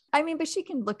Scotland. I mean, but she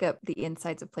can look up the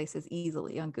insides of places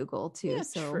easily on Google too. Yeah,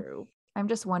 so true. I'm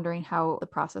just wondering how the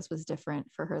process was different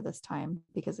for her this time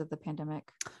because of the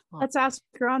pandemic. Let's ask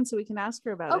her on so we can ask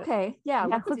her about it. Okay. Yeah,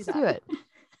 let's do it.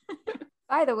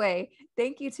 By the way,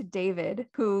 thank you to David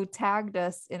who tagged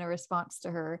us in a response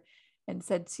to her and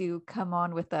said to come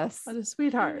on with us. What a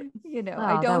sweetheart. You know, Oh,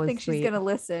 I that don't was think sweet. she's going to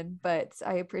listen, but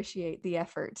I appreciate the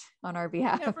effort on our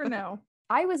behalf. Never know.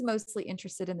 I was mostly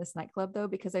interested in this nightclub though,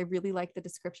 because I really like the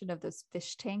description of those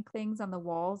fish tank things on the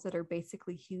walls that are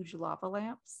basically huge lava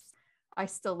lamps. I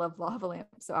still love lava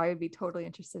lamps, so I would be totally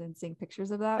interested in seeing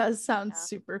pictures of that. Does sound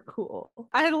super cool.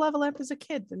 I had a lava lamp as a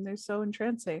kid and they're so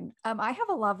entrancing. I have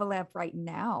a lava lamp right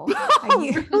now.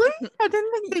 Really? I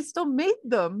didn't think they still made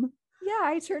them. Yeah,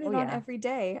 I turn it on yeah. every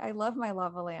day. I love my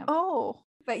lava lamp. Oh,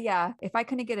 But yeah, if I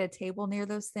couldn't get a table near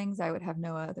those things, I would have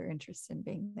no other interest in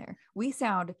being there. We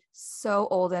sound so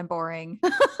old and boring.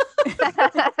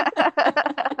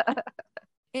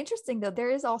 Interesting though, there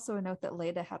is also a note that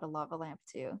Leda had a lava lamp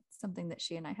too, something that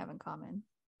she and I have in common.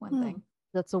 One thing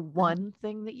That's a one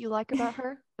thing that you like about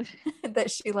her.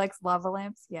 that she likes lava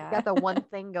lamps. Yeah. Got the one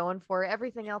thing going for her.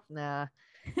 Everything else, nah.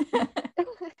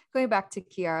 Going back to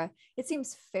Kiara, it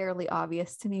seems fairly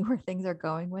obvious to me where things are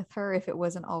going with her if it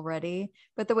wasn't already.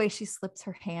 But the way she slips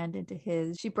her hand into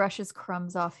his, she brushes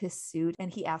crumbs off his suit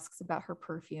and he asks about her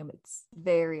perfume. It's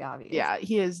very obvious. yeah,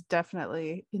 he is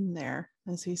definitely in there,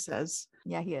 as he says.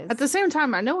 Yeah, he is. At the same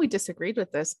time, I know we disagreed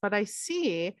with this, but I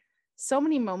see so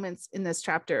many moments in this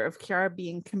chapter of Kiara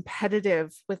being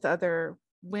competitive with other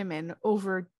women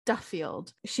over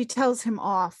Duffield. She tells him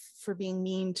off for being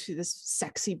mean to this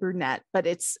sexy brunette, but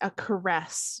it's a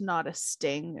caress, not a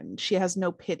sting, and she has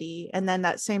no pity. And then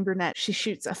that same brunette, she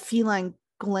shoots a feline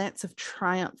glance of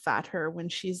triumph at her when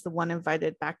she's the one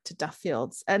invited back to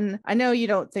Duffield's. And I know you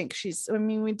don't think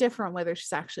we differ on whether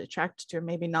she's actually attracted to her,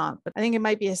 maybe not, but I think it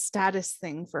might be a status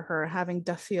thing for her having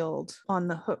Duffield on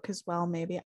the hook as well,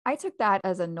 maybe. I took that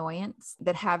as annoyance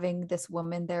that having this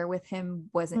woman there with him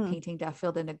wasn't painting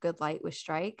Duffield in a good light with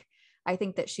Strike. I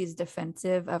think that she's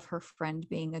defensive of her friend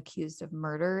being accused of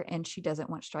murder and she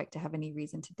doesn't want Strike to have any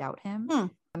reason to doubt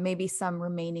him. Maybe some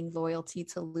remaining loyalty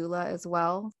to Lula as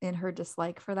well in her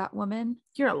dislike for that woman.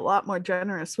 You're a lot more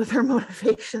generous with her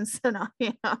motivations than I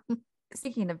am.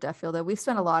 Speaking of Duffield, though, we've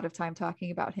spent a lot of time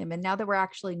talking about him. And now that we're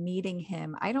actually meeting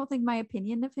him, I don't think my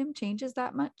opinion of him changes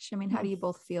that much. I mean, how do you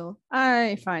both feel?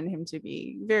 I find him to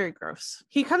be very gross.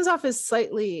 He comes off as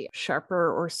slightly sharper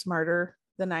or smarter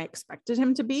than I expected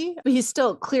him to be, but he's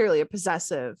still clearly a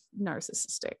possessive,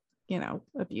 narcissistic,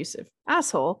 abusive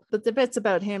asshole. But the bits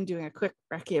about him doing a quick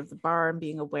recce of the bar and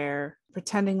being aware,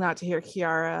 pretending not to hear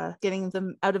Kiara, getting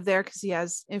them out of there because he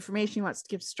has information he wants to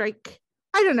give Strike.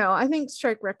 I don't know. I think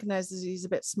Strike recognizes he's a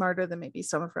bit smarter than maybe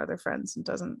some of her other friends and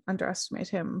doesn't underestimate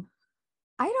him.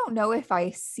 I don't know if I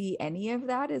see any of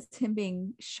that as him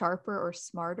being sharper or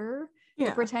smarter.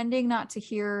 The pretending not to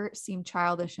hear seemed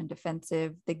childish and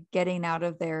defensive. The getting out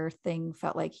of there thing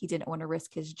felt like he didn't want to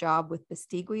risk his job with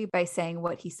Bastigui by saying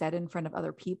what he said in front of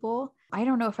other people. I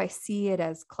don't know if I see it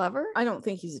as clever. I don't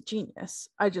think he's a genius.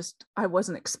 I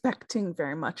wasn't expecting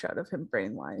very much out of him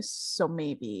brain-wise. So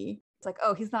maybe it's like,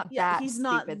 oh, he's not he's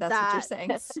stupid. Not that's that what you're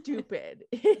saying. Stupid.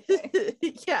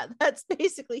 Yeah, that's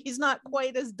basically, he's not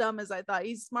quite as dumb as I thought.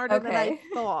 He's smarter than I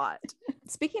thought.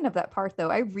 Speaking of that part,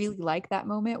 though, I really like that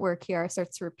moment where Kiara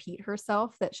starts to repeat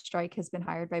herself that Strike has been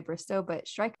hired by Bristow, but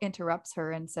Strike interrupts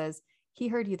her and says, he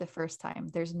heard you the first time.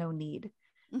 There's no need.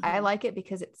 Mm-hmm. I like it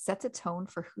because it sets a tone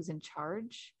for who's in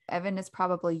charge. Evan is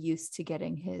probably used to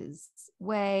getting his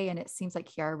way, and it seems like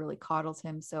Kiara really coddles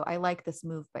him. So I like this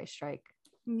move by Strike.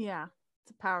 Yeah,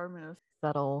 it's a power move.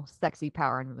 Subtle, sexy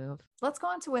power move. Let's go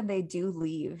on to when they do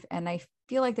leave. And I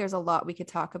feel like there's a lot we could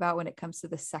talk about when it comes to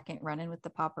the second run-in with the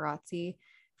paparazzi.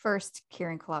 First,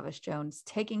 Kieran Clavis Jones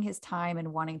taking his time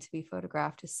and wanting to be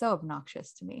photographed is so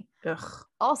obnoxious to me. Ugh.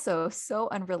 Also, so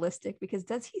unrealistic, because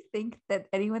does he think that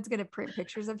anyone's going to print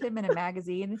pictures of him in a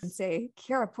magazine and say,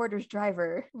 Kiara Porter's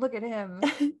driver, look at him?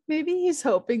 Maybe he's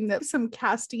hoping that some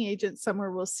casting agent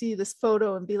somewhere will see this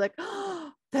photo and be like,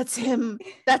 oh, that's him.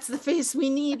 That's the face we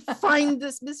need. Find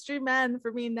this mystery man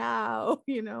for me now,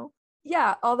 you know?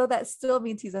 Yeah, although that still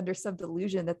means he's under some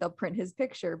delusion that they'll print his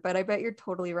picture, but I bet you're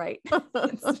totally right.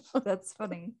 That's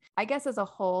funny. I guess as a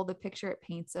whole, the picture it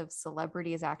paints of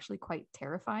celebrity is actually quite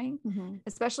terrifying,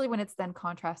 especially when it's then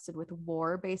contrasted with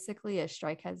war, basically, as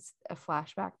Strike has a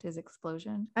flashback to his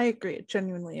explosion. I agree. It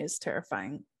genuinely is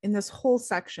terrifying. In this whole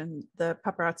section, the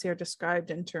paparazzi are described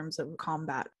in terms of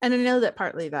combat. And I know that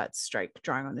partly that's Strike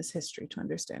drawing on his history to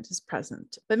understand his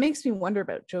present, but it makes me wonder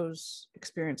about Joe's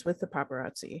experience with the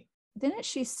paparazzi. Didn't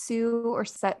she sue or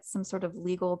set some sort of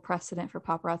legal precedent for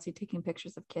paparazzi taking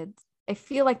pictures of kids? I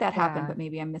feel like that happened, but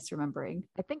maybe I'm misremembering.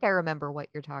 I think I remember what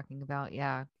you're talking about.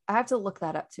 Yeah. I have to look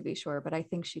that up to be sure, but I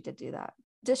think she did do that.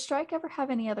 Does Strike ever have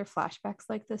any other flashbacks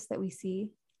like this that we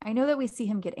see? I know that we see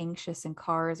him get anxious in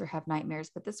cars or have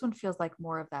nightmares, but this one feels like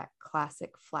more of that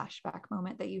classic flashback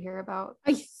moment that you hear about.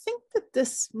 I think that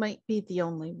this might be the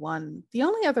only one. The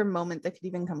only other moment that could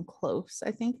even come close, I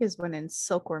think, is when in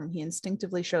Silkworm, he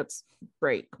instinctively shouts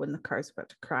brake when the car's about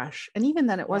to crash. And even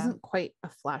then, it wasn't quite a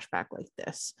flashback like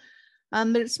this.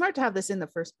 But it's smart to have this in the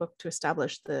first book to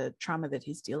establish the trauma that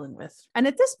he's dealing with. And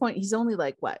at this point, he's only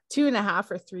like, 2.5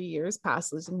 or 3 years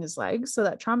past losing his legs. So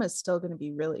that trauma is still going to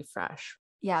be really fresh.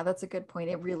 Yeah, that's a good point.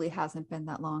 It really hasn't been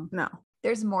that long. No.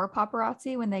 There's more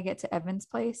paparazzi when they get to Evan's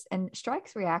place, and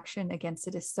Strike's reaction against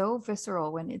it is so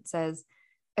visceral when it says,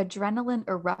 adrenaline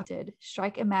erupted.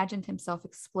 Strike imagined himself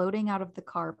exploding out of the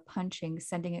car, punching,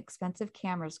 sending expensive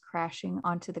cameras crashing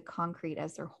onto the concrete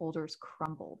as their holders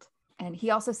crumbled. And he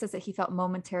also says that he felt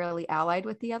momentarily allied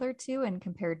with the other two and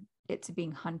compared it to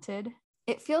being hunted.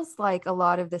 It feels like a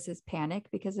lot of this is panic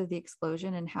because of the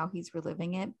explosion and how he's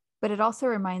reliving it. But it also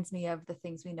reminds me of the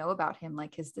things we know about him,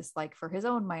 like his dislike for his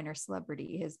own minor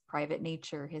celebrity, his private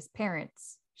nature, his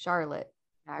parents, Charlotte.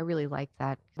 I really like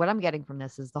that. What I'm getting from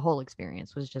this is the whole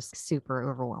experience was just super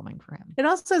overwhelming for him. It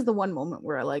also has the one moment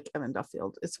where I like Evan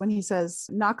Duffield. It's when he says,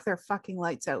 knock their fucking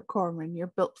lights out, Cormoran,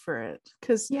 you're built for it.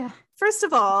 Because first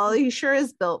of all, he sure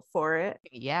is built for it.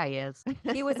 Yeah, he is.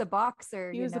 He was a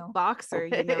boxer. He was a boxer,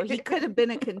 he could have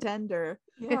been a contender.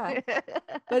 Yeah.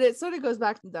 But it sort of goes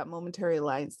back to that momentary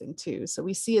alliance thing too. So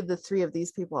we see the three of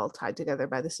these people all tied together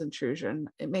by this intrusion.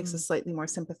 It makes us slightly more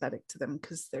sympathetic to them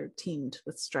because they're teamed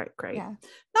with Strike, right? Yeah.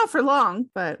 Not for long,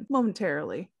 but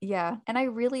momentarily. Yeah. And I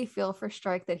really feel for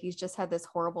Strike that he's just had this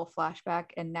horrible flashback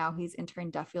and now he's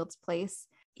entering Duffield's place.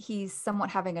 He's somewhat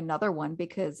having another one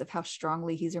because of how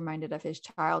strongly he's reminded of his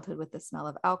childhood with the smell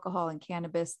of alcohol and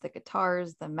cannabis, the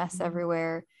guitars, the mess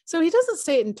everywhere. So he doesn't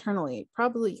say it internally,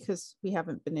 probably because we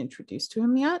haven't been introduced to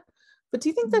him yet. But do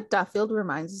you think that Duffield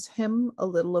reminds him a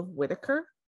little of Whitaker?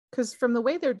 Because from the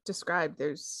way they're described,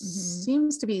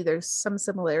 seems to be there's some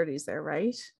similarities there,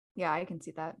 right? Yeah, I can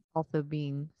see that. Also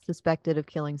being suspected of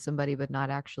killing somebody, but not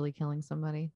actually killing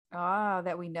somebody.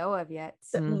 That we know of yet.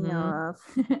 That we know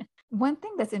of. One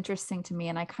thing that's interesting to me,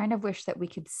 and I kind of wish that we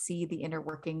could see the inner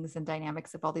workings and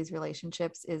dynamics of all these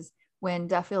relationships, is when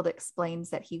Duffield explains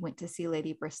that he went to see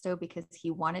Lady Bristow because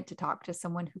he wanted to talk to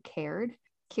someone who cared.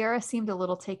 Kiara seemed a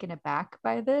little taken aback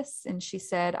by this, and she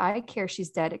said, I care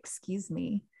she's dead, excuse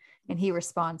me. And he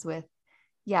responds with,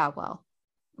 yeah, well,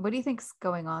 what do you think's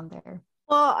going on there?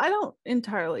 Well, I don't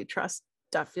entirely trust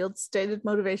Duffield's stated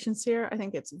motivations here. I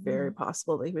think it's very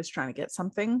possible that he was trying to get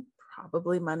something,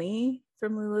 probably money,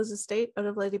 from Lula's estate out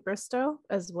of Lady Bristow,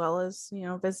 as well as,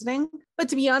 visiting. But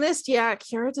to be honest, yeah,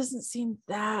 Kiara doesn't seem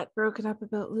that broken up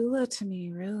about Lula to me,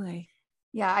 really.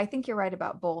 Yeah, I think you're right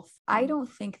about both. I don't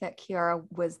think that Kiara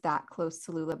was that close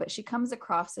to Lula, but she comes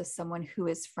across as someone who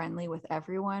is friendly with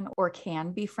everyone or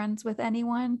can be friends with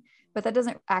anyone, but that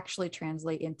doesn't actually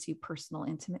translate into personal,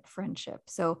 intimate friendship.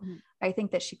 So I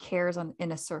think that she cares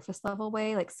in a surface level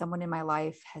way, like someone in my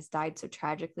life has died so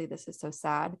tragically, this is so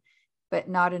sad, but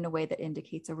not in a way that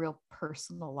indicates a real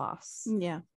personal loss.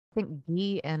 Yeah. I think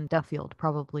Guy and Duffield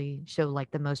probably show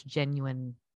like the most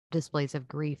genuine displays of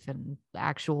grief and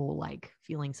actual like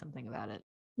feeling something about it.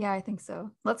 Yeah, I think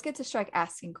so. Let's get to Strike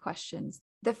asking questions.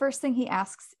 The first thing he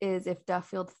asks is if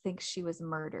Duffield thinks she was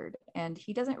murdered, and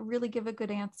he doesn't really give a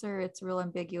good answer. It's real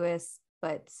ambiguous,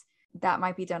 but that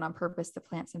might be done on purpose to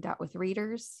plant some doubt with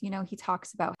readers. He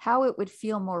talks about how it would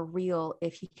feel more real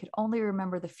if he could only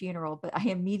remember the funeral, but I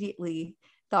immediately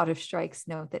thought of Strike's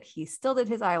note that he still did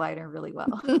his eyeliner really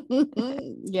well.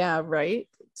 Yeah, right.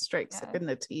 Strikes up in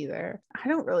the tea there. I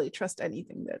don't really trust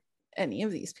anything that any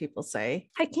of these people say.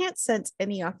 I can't sense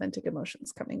any authentic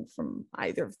emotions coming from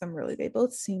either of them, really. They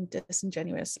both seem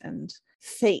disingenuous and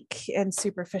fake and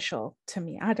superficial to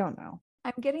me. I don't know.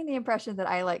 I'm getting the impression that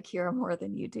I like Kiara more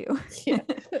than you do. Yeah.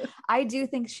 I do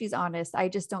think she's honest. I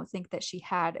just don't think that she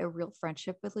had a real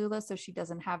friendship with Lula, so she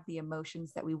doesn't have the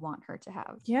emotions that we want her to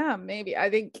have. Yeah, maybe.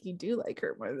 I think you do like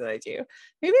her more than I do.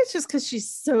 Maybe it's just because she's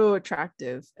so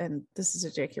attractive, and this is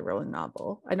a J.K. Rowling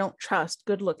novel. I don't trust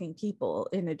good-looking people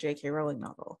in a J.K. Rowling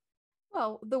novel.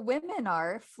 Well, the women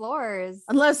are. Fleur is...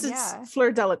 Unless it's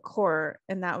Fleur Delacour,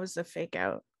 and that was a fake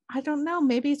out. I don't know.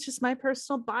 Maybe it's just my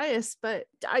personal bias, but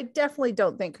I definitely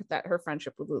don't think that her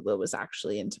friendship with Lula was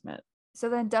actually intimate. So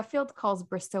then Duffield calls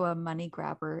Bristow a money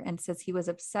grabber and says he was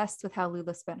obsessed with how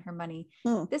Lula spent her money.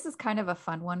 This is kind of a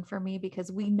fun one for me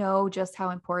because we know just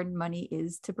how important money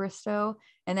is to Bristow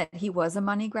and that he was a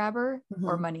money grabber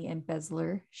or money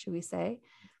embezzler, should we say.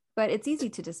 But it's easy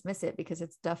to dismiss it because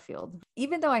it's Duffield.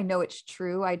 Even though I know it's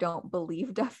true, I don't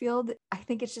believe Duffield. I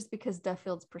think it's just because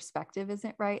Duffield's perspective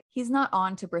isn't right. He's not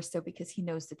on to Bristow because he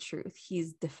knows the truth.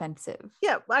 He's defensive.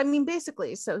 Yeah, I mean,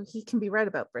 basically, so he can be right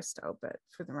about Bristow, but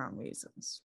for the wrong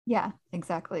reasons. Yeah,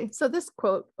 exactly. So this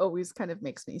quote always kind of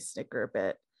makes me snicker a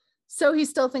bit. So he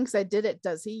still thinks I did it,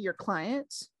 does he, your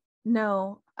client?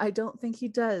 No, I don't think he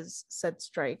does, said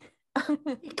Strike.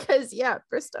 Because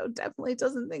Bristow definitely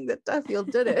doesn't think that Duffield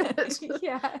did it.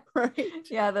 Yeah. Right.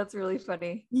 Yeah, that's really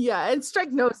funny. Yeah, and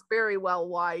Strike knows very well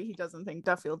why he doesn't think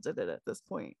Duffield did it at this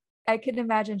point. I can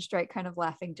imagine Strike kind of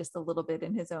laughing just a little bit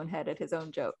in his own head at his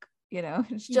own joke.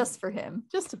 It's just for him.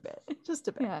 Just a bit.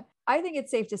 Yeah. I think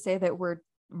it's safe to say that we're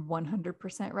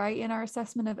 100% right in our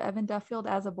assessment of Evan Duffield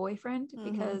as a boyfriend,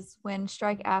 because when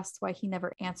Strike asked why he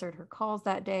never answered her calls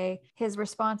that day, his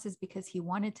response is because he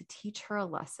wanted to teach her a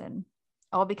lesson,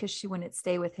 all because she wouldn't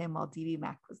stay with him while DB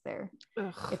Mac was there.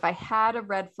 Ugh. If I had a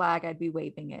red flag, I'd be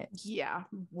waving it. Yeah,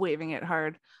 waving it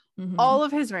hard. All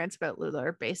of his rants about Lula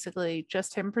are basically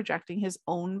just him projecting his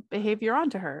own behavior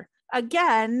onto her.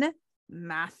 Again,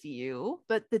 Matthew,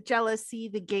 but the jealousy,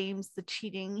 the games, the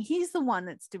cheating, he's the one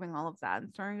that's doing all of that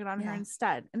and throwing it on her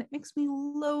instead. And it makes me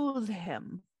loathe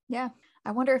him. Yeah.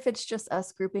 I wonder if it's just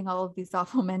us grouping all of these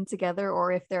awful men together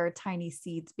or if there are tiny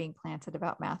seeds being planted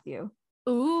about Matthew.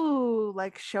 Ooh,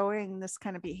 like showing this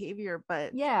kind of behavior,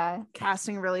 but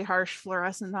casting really harsh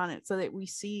fluorescent on it so that we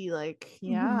see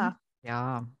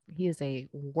Yeah, he is a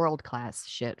world-class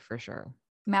shit for sure.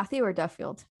 Matthew or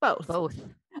Duffield? Both.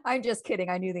 I'm just kidding.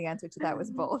 I knew the answer to that was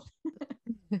both.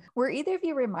 Were either of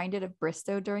you reminded of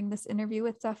Bristow during this interview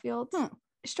with Duffield?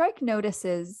 Strike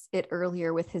notices it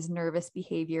earlier with his nervous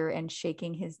behavior and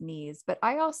shaking his knees, but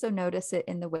I also notice it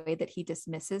in the way that he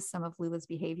dismisses some of Lula's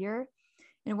behavior.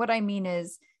 And what I mean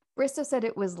is, Bristow said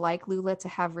it was like Lula to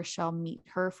have Rochelle meet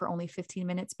her for only 15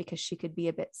 minutes because she could be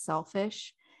a bit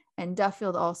selfish. And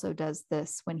Duffield also does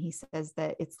this when he says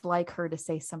that it's like her to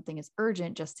say something is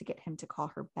urgent just to get him to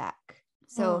call her back.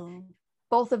 So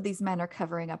both of these men are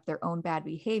covering up their own bad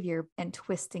behavior and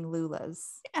twisting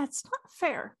Lula's. Yeah, it's not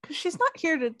fair because she's not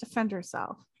here to defend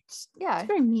herself. It's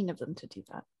very mean of them to do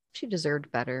that. She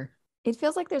deserved better. It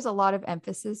feels like there's a lot of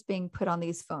emphasis being put on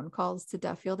these phone calls to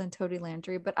Duffield and Toady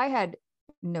Landry, but I had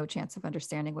no chance of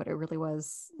understanding what it really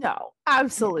was. No,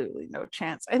 absolutely no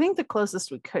chance. I think the closest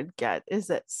we could get is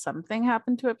that something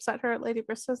happened to upset her at Lady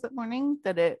Bristow's that morning,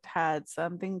 that it had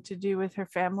something to do with her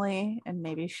family and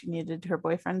maybe she needed her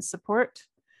boyfriend's support.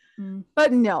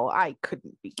 But no, I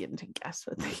couldn't begin to guess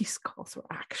what these calls were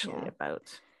actually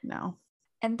about. No.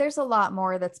 And there's a lot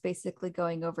more that's basically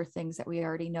going over things that we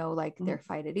already know, like their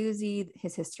fight at Uzi,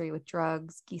 his history with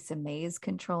drugs, Gisa May's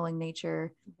controlling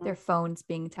nature, their phones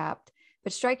being tapped.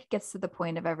 But Strike gets to the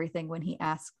point of everything when he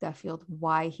asks Duffield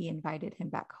why he invited him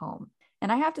back home.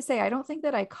 And I have to say, I don't think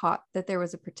that I caught that there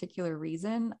was a particular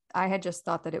reason. I had just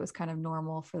thought that it was kind of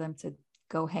normal for them to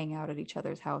go hang out at each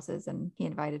other's houses, and he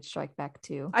invited Strike back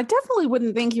too. I definitely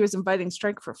wouldn't think he was inviting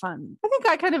Strike for fun. I think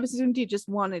I kind of assumed he just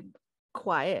wanted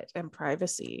quiet and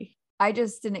privacy. I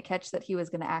just didn't catch that he was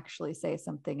going to actually say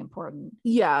something important.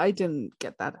 Yeah, I didn't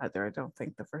get that either, I don't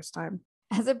think, the first time.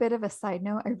 As a bit of a side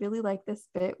note, I really like this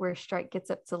bit where Strike gets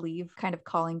up to leave, kind of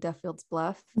calling Duffield's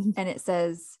bluff. And it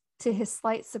says, to his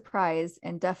slight surprise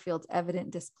and Duffield's evident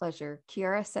displeasure,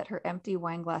 Kiara set her empty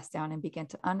wine glass down and began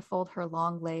to unfold her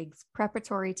long legs,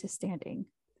 preparatory to standing.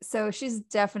 So she's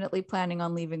definitely planning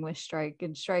on leaving with Strike,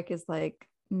 and Strike is like,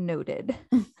 noted.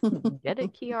 Get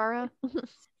it, Kiara?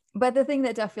 But the thing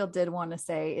that Duffield did want to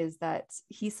say is that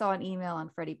he saw an email on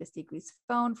Freddie Bastigui's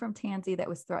phone from Tansy that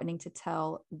was threatening to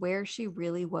tell where she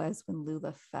really was when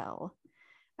Lula fell.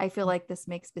 I feel like this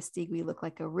makes Bastigui look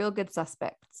like a real good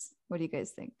suspect. What do you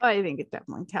guys think? I think it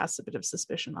definitely casts a bit of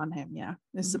suspicion on him. Yeah,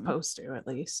 it's supposed to, at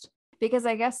least. Because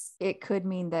I guess it could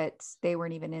mean that they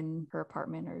weren't even in her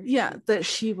apartment, or that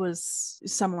she was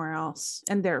somewhere else,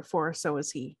 and therefore so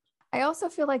was he. I also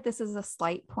feel like this is a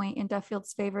slight point in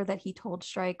Duffield's favor that he told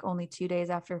Strike only 2 days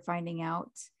after finding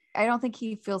out. I don't think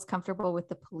he feels comfortable with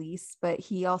the police, but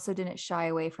he also didn't shy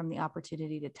away from the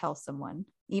opportunity to tell someone,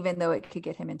 even though it could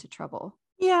get him into trouble.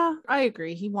 Yeah, I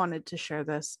agree. He wanted to share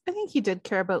this. I think he did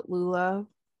care about Lula,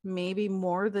 maybe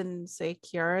more than, say,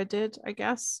 Kiara did, I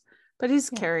guess. But his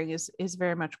caring is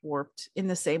very much warped in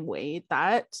the same way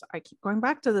that, I keep going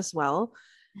back to this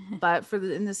but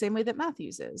in the same way that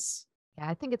Matthews is. Yeah,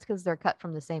 I think it's because they're cut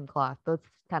from the same cloth, both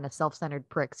kind of self-centered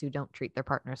pricks who don't treat their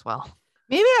partners well.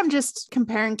 Maybe I'm just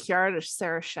comparing Kiara to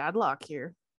Sarah Shadlock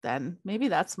here. Then maybe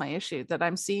that's my issue, that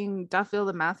I'm seeing Duffield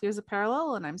and Matthew as a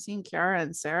parallel, and I'm seeing Kiara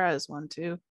and Sarah as one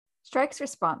too. Strike's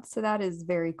response to that is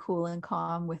very cool and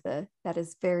calm with that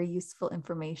is very useful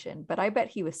information. But I bet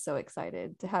he was so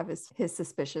excited to have his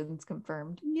suspicions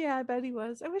confirmed. Yeah, I bet he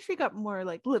was. I wish we got more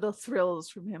like little thrills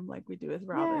from him like we do with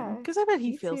Robin, because I bet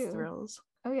he feels thrills.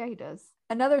 Oh yeah, he does.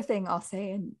 Another thing I'll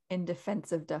say in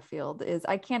defense of Duffield is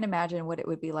I can't imagine what it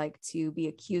would be like to be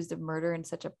accused of murder in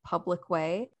such a public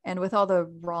way. And with all the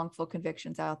wrongful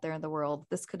convictions out there in the world,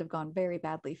 this could have gone very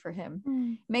badly for him.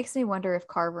 It makes me wonder if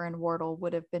Carver and Wardle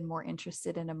would have been more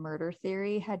interested in a murder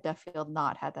theory had Duffield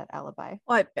not had that alibi.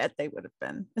 Well, I bet they would have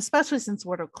been, especially since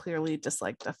Wardle clearly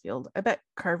disliked Duffield. I bet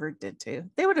Carver did too.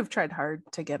 They would have tried hard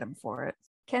to get him for it.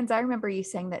 Kenz, I remember you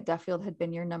saying that Duffield had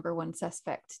been your number one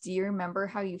suspect. Do you remember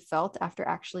how you felt after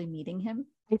actually meeting him?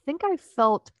 I think I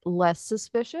felt less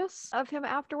suspicious of him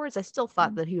afterwards. I still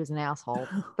thought that he was an asshole,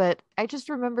 but I just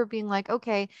remember being like,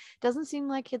 okay, doesn't seem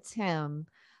like it's him.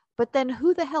 But then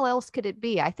who the hell else could it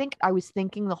be? I think I was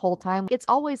thinking the whole time, it's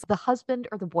always the husband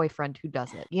or the boyfriend who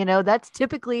does it. You know, that's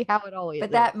typically how it always is.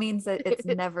 But that means that it's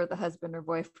never the husband or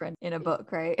boyfriend in a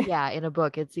book, right? Yeah, in a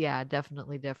book, it's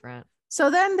definitely different. So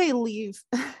then they leave.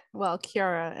 Well,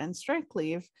 Kiara and Strike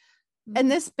leave. And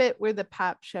this bit where the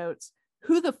pap shouts,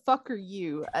 "Who the fuck are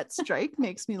you?" at Strike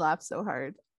makes me laugh so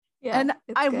hard. Yeah, and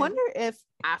I wonder if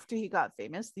after he got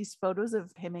famous, these photos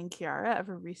of him and Kiara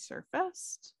ever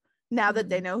resurfaced now that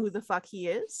they know who the fuck he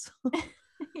is.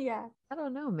 Yeah, I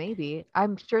don't know, maybe.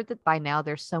 I'm sure that by now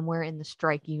there's somewhere in the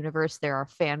Strike universe there are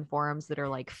fan forums that are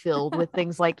like filled with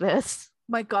things like this.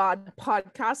 My God,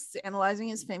 podcasts analyzing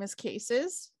his famous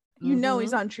cases. You know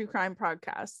he's on true crime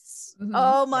podcasts.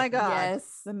 Oh my God.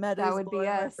 Yes. The meta that would be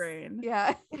us. Brain.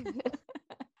 Yeah.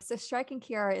 So Strike and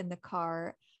Kiara in the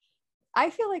car.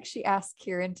 I feel like she asked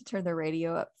Kieran to turn the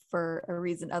radio up for a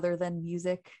reason other than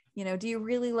music. You know, do you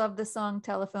really love the song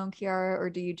Telephone, Kiara, or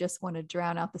do you just want to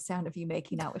drown out the sound of you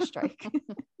making out with Strike?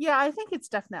 Yeah, I think it's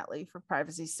definitely for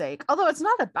privacy's sake. Although it's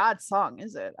not a bad song,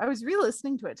 is it? I was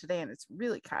re-listening to it today and it's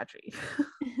really catchy.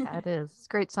 Yeah, it is. It's a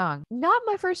great song. Not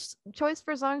my first choice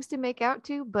for songs to make out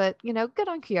to, but, you know, good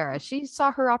on Kiara. She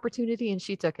saw her opportunity and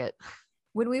she took it.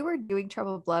 When we were doing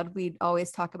Trouble Blood, we'd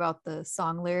always talk about the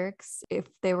song lyrics, if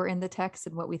they were in the text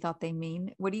and what we thought they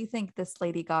mean. What do you think this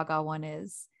Lady Gaga one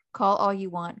is? Call all you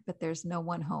want, but there's no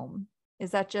one home.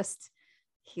 Is that just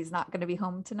he's not going to be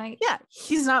home tonight? Yeah,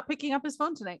 he's not picking up his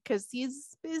phone tonight because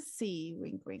he's busy.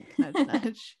 Wink, wink, nudge,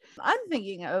 nudge. I'm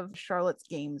thinking of Charlotte's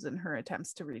games and her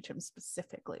attempts to reach him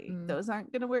specifically. Those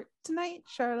aren't going to work tonight,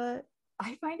 Charlotte.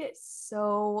 I find it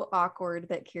so awkward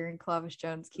that Kieran Clavish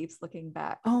Jones keeps looking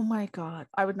back. Oh my God.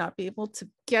 I would not be able to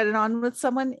get it on with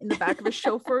someone in the back of a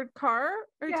chauffeured car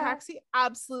or taxi.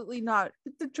 Absolutely not.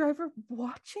 The driver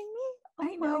watching me? Oh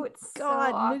I know, it's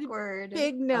God. so awkward.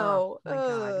 Big no. Oh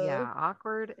my God. Yeah.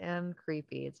 Awkward and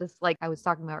creepy. It's just like I was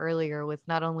talking about earlier with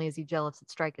not only is he jealous that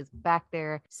Strike is back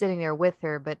there sitting there with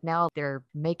her, but now they're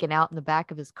making out in the back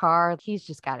of his car. He's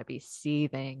just got to be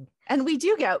seething. And we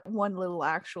do get one little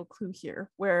actual clue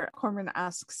here where Cormoran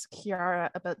asks Kiara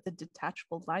about the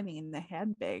detachable lining in the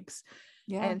handbags.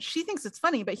 Yeah. And she thinks it's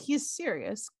funny, but he's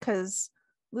serious because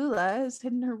Lula has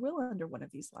hidden her will under one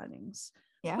of these linings.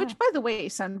 Yeah. Which, by the way,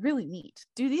 sound really neat.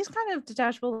 Do these kind of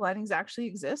detachable linings actually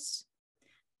exist?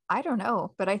 I don't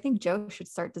know, but I think Joe should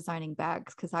start designing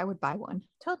bags because I would buy one.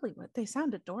 Totally would. They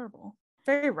sound adorable.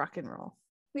 Very rock and roll.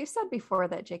 We've said before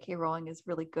that J.K. Rowling is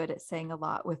really good at saying a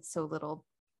lot with so little,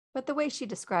 but the way she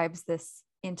describes this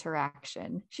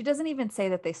interaction, she doesn't even say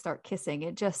that they start kissing.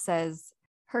 It just says,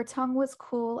 her tongue was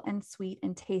cool and sweet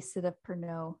and tasted of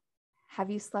Pernod. Have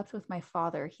you slept with my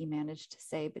father? He managed to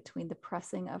say between the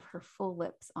pressing of her full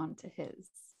lips onto his.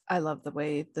 I love the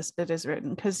way this bit is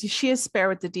written because she is spare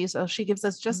with the detail. She gives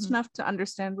us just enough to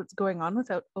understand what's going on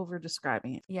without over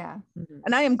describing it. Yeah.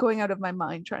 And I am going out of my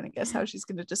mind trying to guess how she's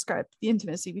going to describe the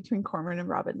intimacy between Cormoran and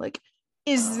Robin. Like,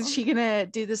 is she going to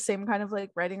do the same kind of like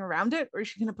writing around it, or is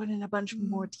she going to put in a bunch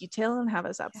more detail and have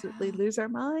us absolutely lose our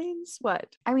minds?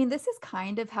 What? I mean, this is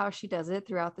kind of how she does it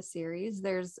throughout the series.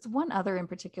 There's one other in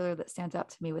particular that stands out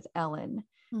to me with Ellen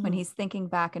when he's thinking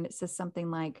back, and it says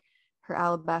something like her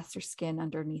alabaster skin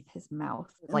underneath his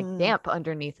mouth. Like damp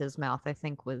underneath his mouth, I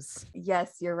think was.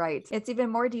 Yes, you're right. It's even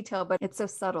more detailed, but it's so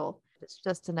subtle. It's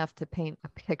just enough to paint a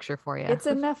picture for you. It's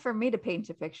enough for me to paint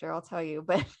a picture, I'll tell you.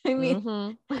 But I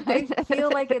mean, I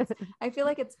feel like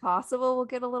it's possible we'll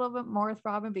get a little bit more with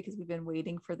Robin because we've been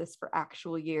waiting for this for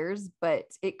actual years, but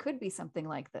it could be something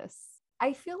like this.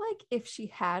 I feel like if she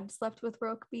had slept with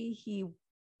Rokeby, he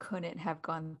couldn't have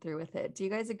gone through with it. Do you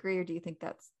guys agree, or do you think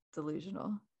that's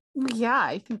delusional? Yeah,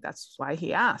 I think that's why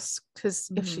he asked. Because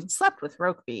if she'd slept with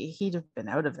Rokeby, he'd have been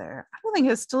out of there. I don't think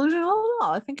it's delusional at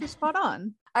all. I think you're spot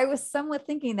on. I was somewhat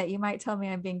thinking that you might tell me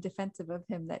I'm being defensive of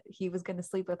him, that he was going to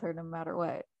sleep with her no matter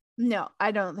what. No,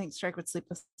 I don't think Strike would sleep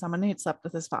with someone who'd slept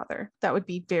with his father. That would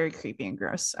be very creepy and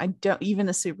gross. I don't, even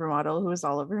a supermodel who was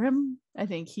all over him, I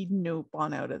think he'd nope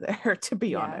on out of there, to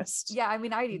be honest. Yeah, I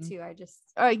mean, I do too.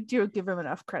 I do give him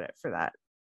enough credit for that.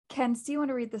 Ken, do you want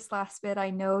to read this last bit? I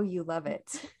know you love it.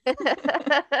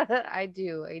 I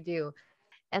do.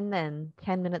 And then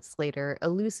 10 minutes later, a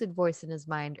lucid voice in his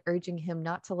mind urging him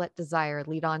not to let desire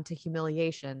lead on to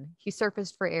humiliation, he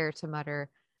surfaced for air to mutter,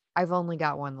 I've only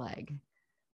got one leg.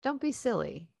 Don't be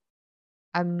silly.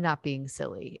 I'm not being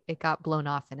silly. It got blown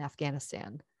off in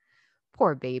Afghanistan.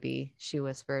 Poor baby, she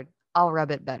whispered. I'll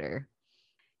rub it better.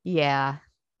 Yeah,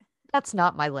 that's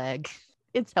not my leg.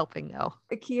 It's helping though.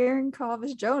 Kieran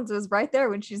Clavish Jones was right there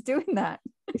when she's doing that.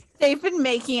 They've been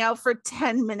making out for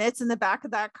 10 minutes in the back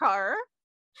of that car.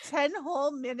 10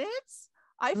 whole minutes?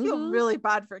 I feel really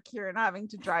bad for Kieran having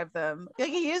to drive them. Like,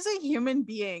 he is a human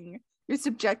being. You're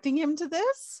subjecting him to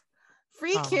this?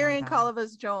 Free Kieran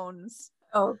Clavish Jones.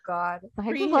 Oh God.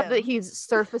 I love that he's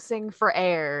surfacing for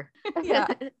air. Yeah.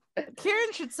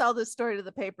 Kieran should sell this story to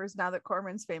the papers now that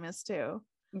Cormoran's famous too.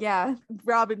 Yeah.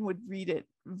 Robin would read it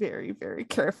very, very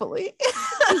carefully.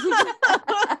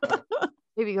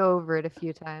 Maybe go over it a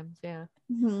few times. Yeah.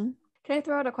 Can I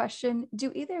throw out a question?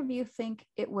 Do either of you think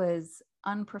it was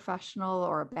unprofessional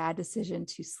or a bad decision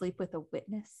to sleep with a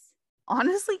witness?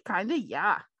 Honestly, kind of,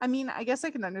 yeah. I mean, I guess I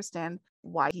can understand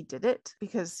why he did it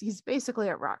because he's basically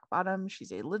at rock bottom.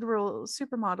 She's a literal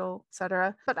supermodel,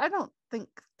 etc. But I don't think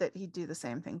that he'd do the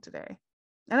same thing today.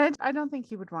 And I don't think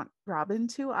he would want Robin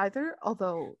to either,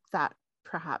 although that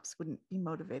perhaps wouldn't be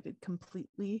motivated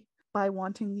completely by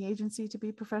wanting the agency to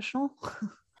be professional.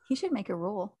 He should make a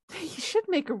rule. He should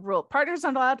make a rule. Partners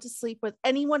aren't allowed to sleep with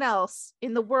anyone else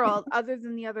in the world other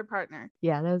than the other partner.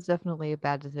 Yeah, that was definitely a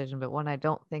bad decision, but one I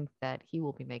don't think that he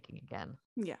will be making again.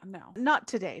 Yeah, no, not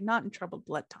today, not in troubled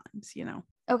blood times, you know.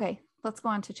 Okay, let's go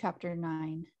on to chapter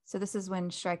 9. So this is when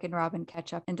Strike and Robin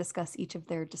catch up and discuss each of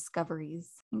their discoveries.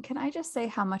 And can I just say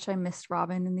how much I missed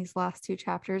Robin in these last 2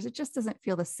 chapters? It just doesn't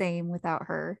feel the same without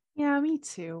her. Yeah, me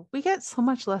too. We get so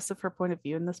much less of her point of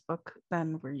view in this book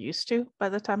than we're used to by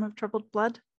the time of Troubled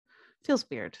Blood. Feels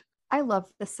weird. I love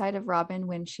the side of Robin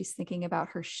when she's thinking about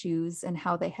her shoes and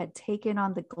how they had taken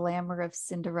on the glamour of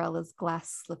Cinderella's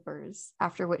glass slippers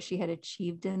after what she had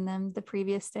achieved in them the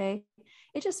previous day.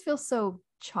 It just feels so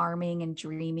charming and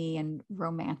dreamy and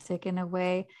romantic in a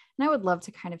way. And I would love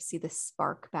to kind of see the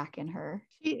spark back in her.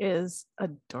 She is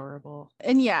adorable.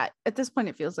 And yeah, at this point,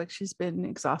 it feels like she's been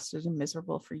exhausted and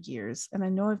miserable for years. And I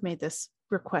know I've made this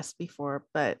request before,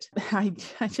 but I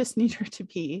just need her to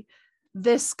be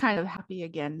this kind of happy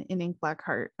again in Ink Black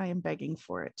Heart. I am begging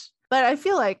for it. But I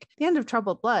feel like the end of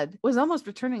Troubled Blood was almost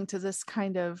returning to this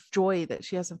kind of joy that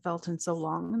she hasn't felt in so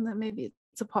long, and that maybe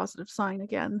it's a positive sign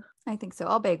again. I think so.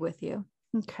 I'll beg with you.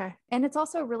 Okay. And it's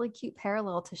also a really cute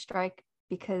parallel to Strike,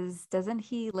 because doesn't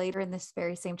he later in this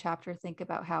very same chapter think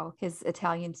about how his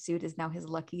Italian suit is now his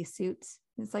lucky suit?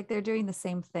 It's like they're doing the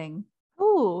same thing.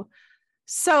 Oh,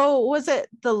 so was it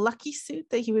the lucky suit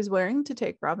that he was wearing to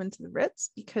take Robin to the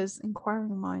Ritz? Because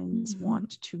inquiring minds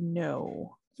want to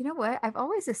know. You know what? I've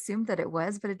always assumed that it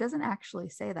was, but it doesn't actually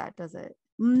say that, does it?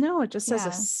 No, it just says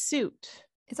a suit.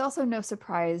 It's also no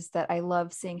surprise that I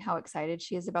love seeing how excited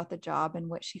she is about the job and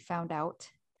what she found out.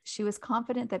 She was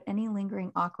confident that any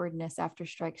lingering awkwardness after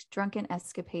Strike's drunken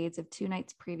escapades of 2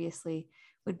 nights previously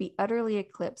would be utterly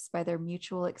eclipsed by their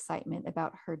mutual excitement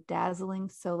about her dazzling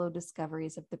solo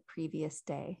discoveries of the previous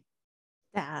day.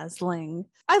 Dazzling.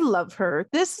 I love her.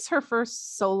 This is her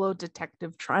first solo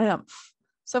detective triumph.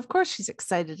 So of course she's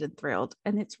excited and thrilled.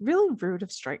 And it's really rude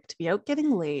of Strike to be out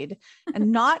getting laid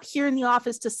and not here in the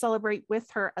office to celebrate with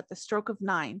her at the stroke of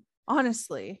 9.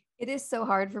 Honestly. It is so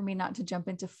hard for me not to jump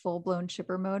into full-blown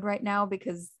chipper mode right now,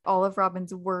 because all of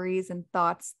Robin's worries and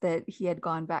thoughts that he had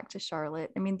gone back to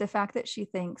Charlotte. I mean, the fact that she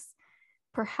thinks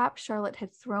perhaps Charlotte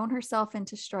had thrown herself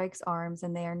into Strike's arms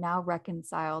and they are now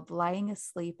reconciled, lying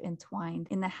asleep entwined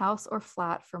in the house or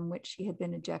flat from which she had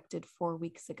been ejected 4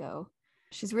 weeks ago.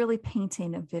 She's really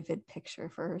painting a vivid picture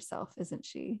for herself, isn't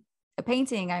she? A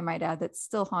painting, I might add, that's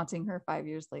still haunting her 5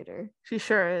 years later. She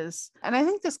sure is. And I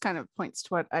think this kind of points to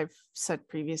what I've said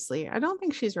previously. I don't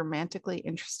think she's romantically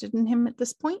interested in him at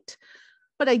this point,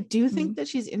 but I do think that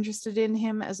she's interested in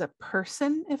him as a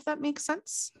person, if that makes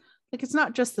sense. Like, it's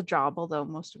not just the job, although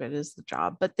most of it is the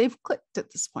job, but they've clicked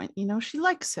at this point. You know, she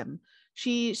likes him.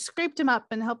 She scraped him up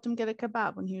and helped him get a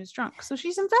kebab when he was drunk. So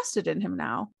she's invested in him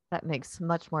now. That makes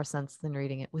much more sense than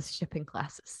reading it with shipping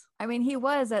classes. I mean, he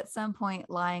was at some point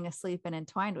lying asleep and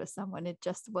entwined with someone. It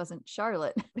just wasn't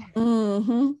Charlotte.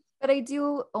 But I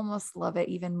do almost love it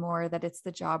even more that it's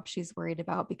the job she's worried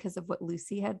about because of what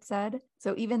Lucy had said.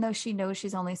 So even though she knows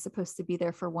she's only supposed to be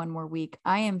there for 1 more week,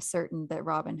 I am certain that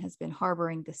Robin has been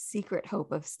harboring the secret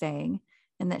hope of staying,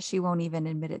 and that she won't even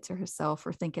admit it to herself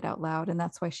or think it out loud. And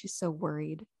that's why she's so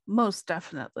worried. Most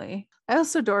definitely. I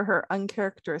also adore her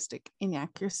uncharacteristic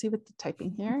inaccuracy with the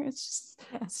typing here. It's just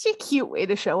it's a cute way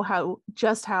to show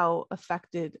how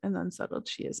affected and unsettled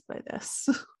she is by this.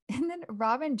 And then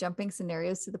Robin jumping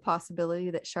scenarios to the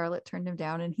possibility that Charlotte turned him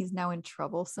down and he's now in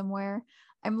trouble somewhere.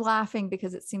 I'm laughing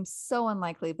because it seems so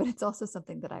unlikely, but it's also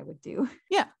something that I would do.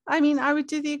 Yeah. I mean, I would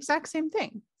do the exact same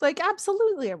thing. Like,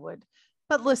 absolutely I would.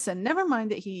 But listen, never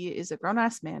mind that he is a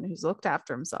grown-ass man who's looked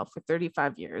after himself for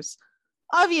 35 years.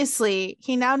 Obviously,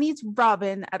 he now needs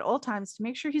Robin at all times to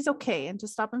make sure he's okay and to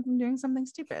stop him from doing something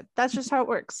stupid. That's just how it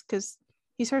works, because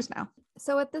he's hers now.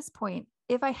 So at this point,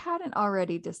 if I hadn't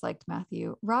already disliked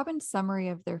Matthew, Robin's summary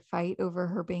of their fight over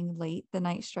her being late the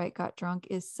night Strike got drunk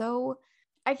is so,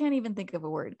 I can't even think of a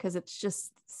word because it's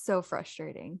just so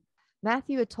frustrating.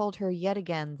 Matthew had told her yet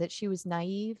again that she was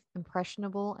naive,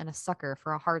 impressionable, and a sucker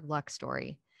for a hard luck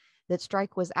story, that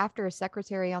Strike was after a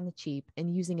secretary on the cheap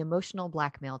and using emotional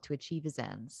blackmail to achieve his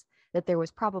ends, that there was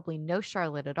probably no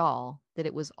Charlotte at all, that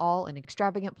it was all an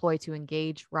extravagant ploy to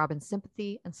engage Robin's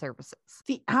sympathy and services.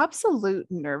 The absolute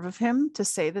nerve of him to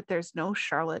say that there's no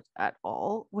Charlotte at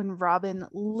all when Robin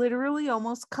literally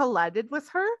almost collided with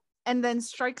her. And then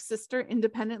Strike's sister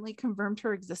independently confirmed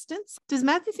her existence. Does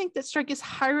Matthew think that Strike is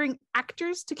hiring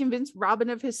actors to convince Robin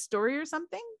of his story or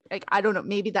something? Like, I don't know.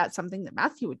 Maybe that's something that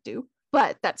Matthew would do,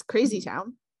 but that's crazy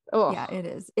town. Oh, yeah, it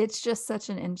is. It's just such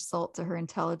an insult to her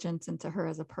intelligence and to her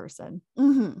as a person.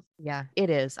 Yeah, it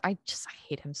is. I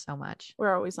hate him so much.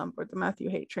 We're always on board the Matthew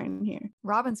hate train here.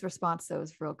 Robin's response, though,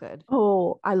 is real good.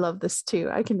 Oh, I love this too.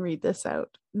 I can read this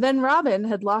out. Then Robin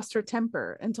had lost her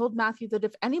temper and told Matthew that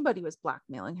if anybody was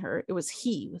blackmailing her, it was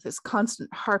he, with his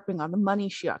constant harping on the money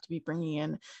she ought to be bringing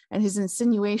in and his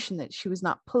insinuation that she was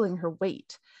not pulling her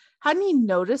weight. Hadn't he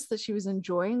noticed that she was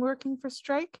enjoying working for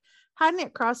Strike? Hadn't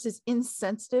it crossed his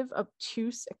insensitive,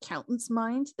 obtuse accountant's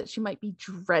mind that she might be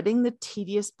dreading the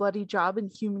tedious, bloody job in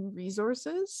human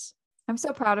resources? I'm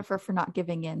so proud of her for not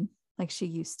giving in like she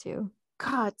used to.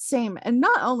 God, same. And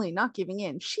not only not giving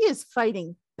in, she is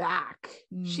fighting back.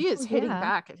 She is hitting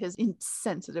back at his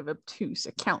insensitive, obtuse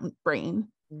accountant brain.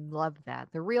 Love that.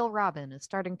 The real Robin is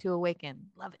starting to awaken.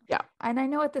 Love it. Yeah. And I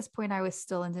know at this point I was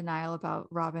still in denial about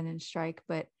Robin and Strike,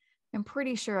 but I'm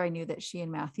pretty sure I knew that she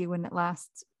and Matthew wouldn't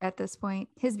last at this point.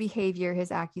 His behavior,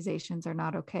 his accusations are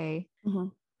not okay. Mm-hmm.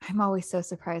 I'm always so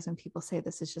surprised when people say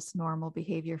this is just normal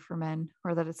behavior for men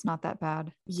or that it's not that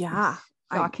bad. Yeah.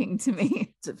 It's shocking to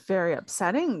me. It's very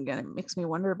upsetting, and it makes me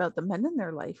wonder about the men in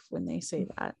their life when they say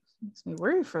that. It makes me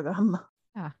worry for them.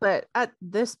 Yeah. But at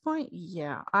this point,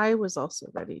 yeah, I was also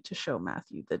ready to show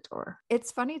Matthew the door.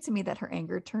 It's funny to me that her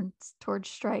anger turns towards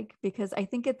Strike because I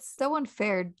think it's so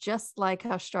unfair, just like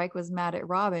how Strike was mad at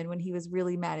Robin when he was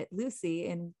really mad at Lucy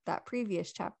in that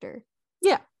previous chapter.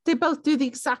 Yeah, they both do the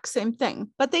exact same thing,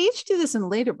 but they each do this in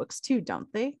later books too,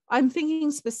 don't they? I'm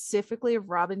thinking specifically of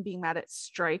Robin being mad at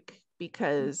Strike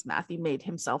because Matthew made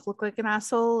himself look like an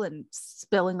asshole and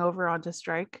spilling over onto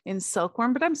Strike in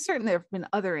Silkworm, but I'm certain there have been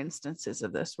other instances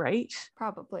of this, right?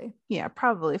 Probably. Yeah,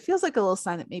 probably. It feels like a little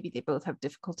sign that maybe they both have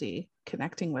difficulty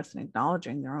connecting with and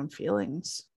acknowledging their own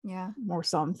feelings. Yeah. Or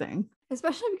something.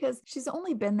 Especially because she's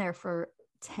only been there for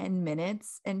 10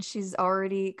 minutes and she's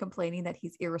already complaining that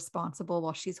he's irresponsible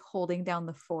while she's holding down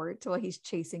the fort while he's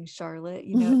chasing Charlotte.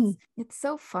 You know, it's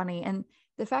so funny. And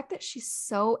the fact that she's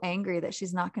so angry that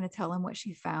she's not going to tell him what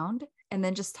she found and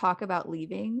then just talk about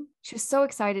leaving. She was so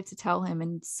excited to tell him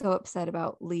and so upset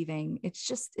about leaving.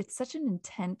 It's such an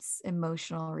intense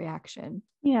emotional reaction.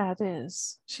 Yeah, it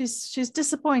is. She's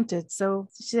disappointed, so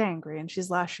she's angry and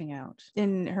she's lashing out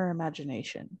in her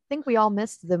imagination. I think we all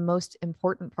missed the most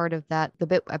important part of that, the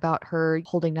bit about her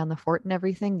holding down the fort and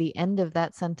everything, the end of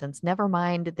that sentence, never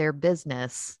mind their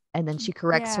business. And then she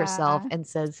corrects herself and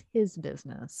says his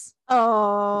business.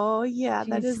 Oh, yeah,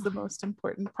 that is the most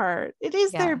important part. It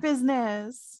is their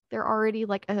business. They're already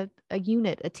like a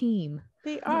unit, a team.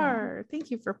 They are.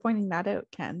 Thank you for pointing that out,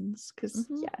 Kens, because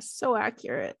yes, so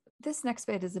accurate. This next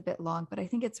bit is a bit long, but I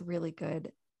think it's really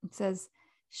good. It says,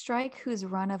 Strike, whose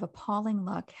run of appalling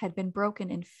luck had been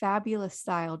broken in fabulous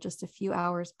style just a few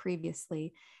hours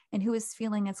previously, and who was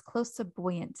feeling as close to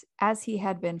buoyant as he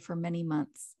had been for many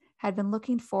months, had been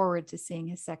looking forward to seeing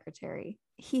his secretary.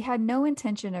 He had no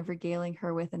intention of regaling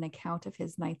her with an account of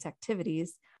his night's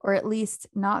activities, or at least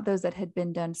not those that had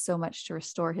been done so much to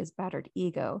restore his battered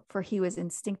ego, for he was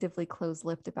instinctively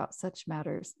close-lipped about such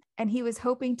matters, and he was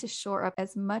hoping to shore up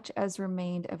as much as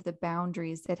remained of the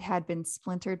boundaries that had been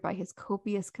splintered by his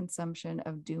copious consumption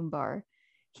of Doombar.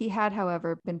 He had,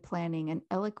 however, been planning an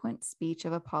eloquent speech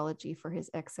of apology for his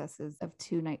excesses of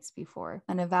 2 nights before,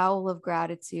 an avowal of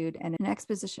gratitude, and an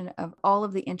exposition of all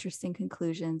of the interesting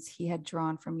conclusions he had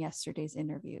drawn from yesterday's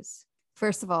interviews.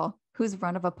 First of all, whose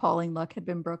run of appalling luck had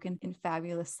been broken in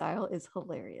fabulous style is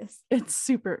hilarious. It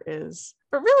super is.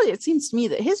 But really, it seems to me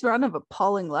that his run of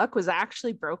appalling luck was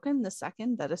actually broken the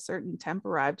second that a certain temp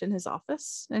arrived in his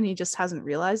office, and he just hasn't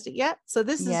realized it yet. So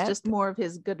this is just more of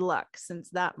his good luck since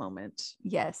that moment.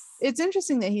 Yes. It's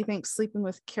interesting that he thinks sleeping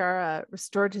with Kiara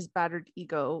restored his battered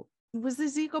ego. Was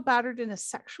his ego battered in a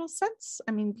sexual sense?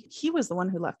 I mean, he was the one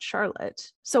who left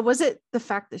Charlotte. So was it the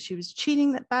fact that she was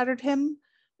cheating that battered him?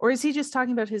 Or is he just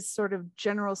talking about his sort of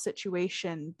general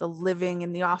situation, the living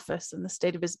in the office and the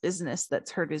state of his business that's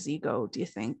hurt his ego, do you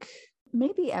think?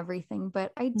 Maybe everything,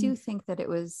 but I do think that it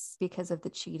was because of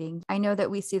the cheating. I know that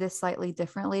we see this slightly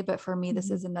differently, but for me, this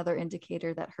is another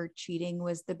indicator that her cheating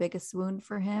was the biggest wound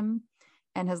for him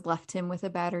and has left him with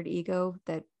a battered ego,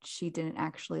 that she didn't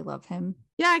actually love him.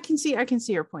 Yeah, I can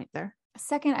see your point there.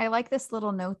 Second, I like this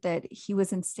little note that he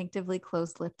was instinctively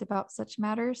close-lipped about such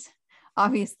matters.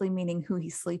 Obviously meaning who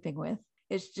he's sleeping with.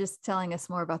 It's just telling us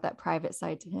more about that private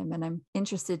side to him. And I'm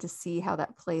interested to see how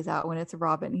that plays out when it's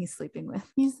Robin he's sleeping with.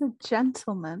 He's a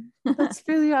gentleman. That's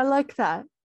really, I like that.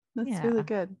 That's really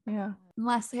good. Yeah. And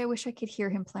lastly, I wish I could hear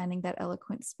him planning that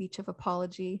eloquent speech of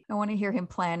apology. I want to hear him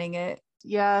planning it.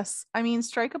 Yes. I mean,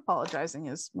 Strike apologizing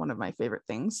is one of my favorite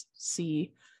things.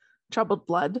 See Troubled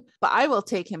Blood, but I will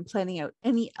take him planning out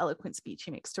any eloquent speech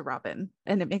he makes to Robin.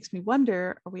 And it makes me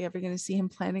wonder, are we ever going to see him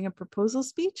planning a proposal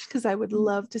speech? Because I would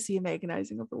love to see him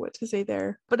agonizing over what to say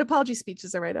there. But apology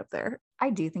speeches are right up there. I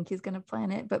do think he's going to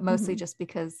plan it, but mostly just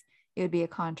because it would be a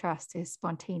contrast to his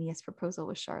spontaneous proposal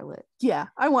with Charlotte. Yeah,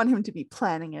 I want him to be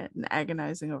planning it and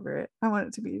agonizing over it. I want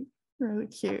it to be really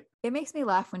cute. It makes me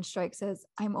laugh when Strike says,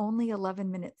 I'm only 11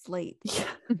 minutes late.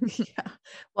 Yeah.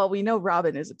 Well, we know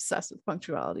Robin is obsessed with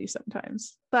punctuality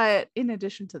sometimes. But in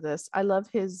addition to this, I love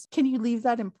his, can you leave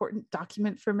that important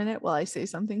document for a minute while I say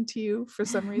something to you for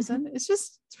some reason?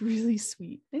 It's really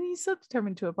sweet. And he's so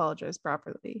determined to apologize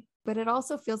properly. But it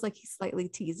also feels like he's slightly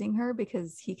teasing her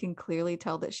because he can clearly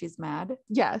tell that she's mad.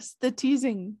 Yes, the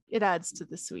teasing, it adds to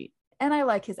the sweet. And I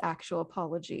like his actual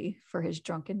apology for his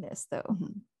drunkenness, though.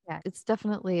 Yeah, it's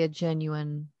definitely a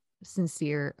genuine,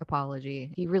 sincere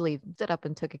apology. He really stood up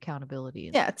and took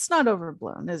accountability. Yeah, it's not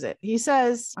overblown, is it? He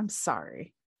says, I'm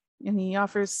sorry. And he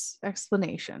offers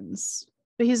explanations,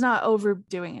 but he's not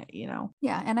overdoing it, you know?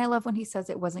 Yeah. And I love when he says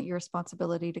it wasn't your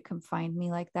responsibility to come find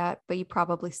me like that, but you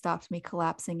probably stopped me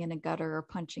collapsing in a gutter or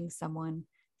punching someone.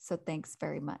 So thanks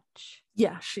very much.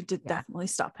 Yeah, she did definitely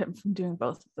stop him from doing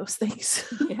both of those things.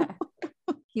 Yeah.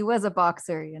 He was a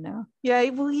boxer, you know? Yeah,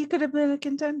 well, he could have been a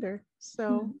contender.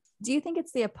 So do you think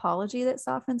it's the apology that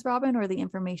softens Robin or the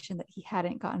information that he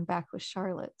hadn't gotten back with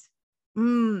Charlotte?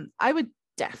 I would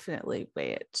definitely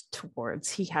weigh it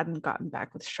towards he hadn't gotten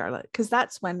back with Charlotte, because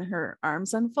that's when her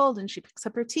arms unfold and she picks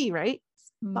up her tea, right?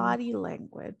 Body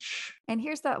language. And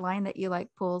here's that line that Eli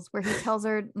pulls where he tells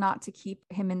her not to keep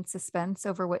him in suspense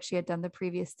over what she had done the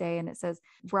previous day. And it says,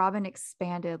 Robin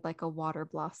expanded like a water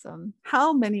blossom.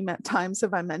 How many times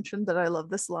have I mentioned that I love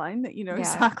this line, that you know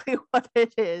exactly what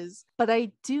it is? But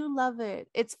I do love it.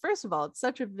 It's, first of all, it's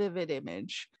such a vivid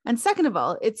image. And second of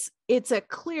all, it's a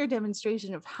clear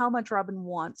demonstration of how much Robin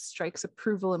wants Strike's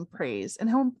approval and praise, and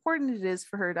how important it is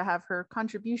for her to have her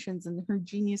contributions and her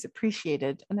genius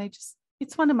appreciated. And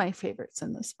it's one of my favorites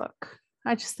in this book.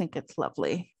 I just think it's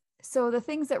lovely. So the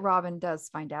things that Robin does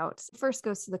find out, first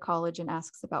goes to the college and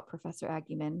asks about Professor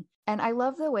Agyeman. And I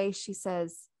love the way she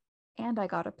says, and I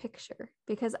got a picture,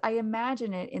 because I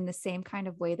imagine it in the same kind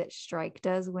of way that Strike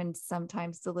does when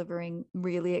sometimes delivering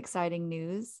really exciting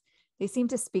news. They seem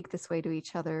to speak this way to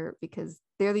each other because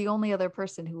they're the only other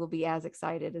person who will be as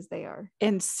excited as they are.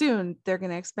 And soon they're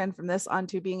going to expand from this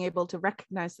onto being able to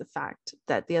recognize the fact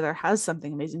that the other has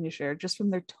something amazing to share just from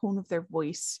their tone of their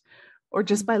voice or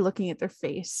just by looking at their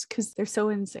face, because they're so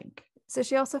in sync. So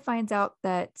she also finds out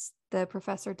that the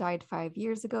professor died 5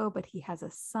 years ago, but he has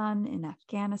a son in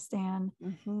Afghanistan.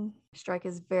 Strike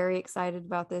is very excited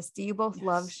about this. Do you both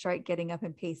love Strike getting up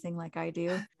and pacing like I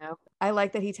do? Nope. I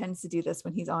like that he tends to do this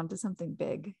when he's on to something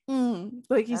big.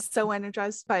 Like he's so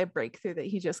energized by a breakthrough that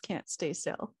he just can't stay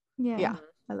still. Yeah,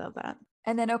 I love that.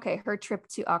 And then, okay, her trip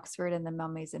to Oxford and the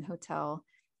Malmaison Hotel.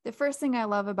 The first thing I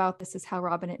love about this is how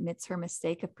Robin admits her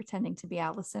mistake of pretending to be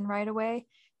Allison right away,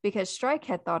 because Strike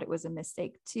had thought it was a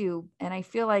mistake too. And I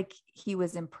feel like he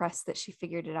was impressed that she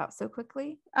figured it out so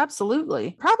quickly.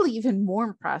 Absolutely. Probably even more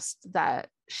impressed that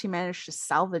she managed to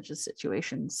salvage the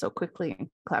situation so quickly and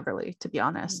cleverly, to be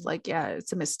honest. Like, yeah,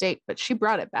 it's a mistake, but she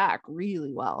brought it back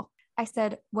really well. I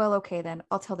said, well, okay, then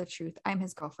I'll tell the truth. I'm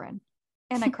his girlfriend.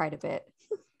 And I cried a bit.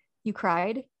 You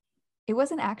cried? It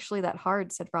wasn't actually that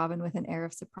hard, said Robin with an air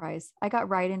of surprise. I got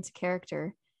right into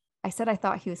character. I said I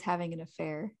thought he was having an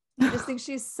affair. I just think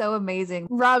she's so amazing.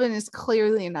 Robin is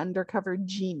clearly an undercover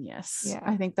genius. Yeah.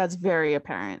 I think that's very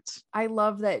apparent. I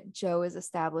love that Jo is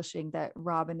establishing that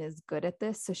Robin is good at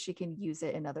this so she can use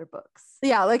it in other books.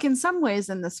 Yeah, like in some ways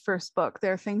in this first book,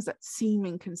 there are things that seem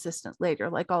inconsistent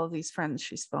later, like all of these friends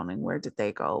she's phoning, where did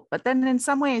they go? But then in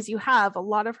some ways you have a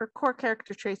lot of her core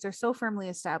character traits are so firmly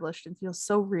established and feel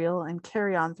so real and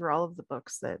carry on through all of the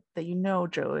books that you know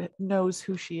Jo knows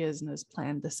who she is and has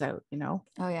planned this out, you know?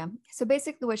 Oh, yeah. So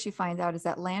basically what she finds out is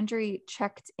that Landry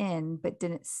checked in but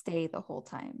didn't stay the whole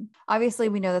time. Obviously,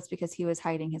 we know that's because he was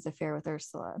hiding his affair with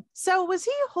Ursula. So was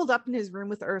he holed up in his room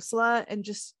with Ursula and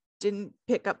just didn't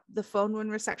pick up the phone when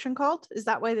reception called? Is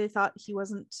that why they thought he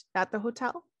wasn't at the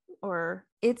hotel? Or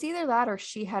it's either that or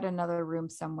she had another room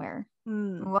somewhere.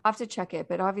 We'll have to check it,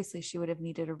 but obviously she would have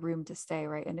needed a room to stay,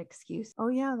 right? An excuse. Oh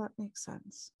yeah, that makes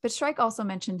sense. But Strike also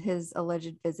mentioned his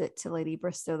alleged visit to Lady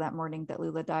Bristow that morning that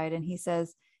Lula died, and he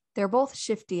says they're both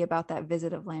shifty about that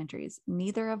visit of Landry's.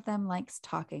 Neither of them likes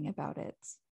talking about it.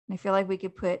 And I feel like we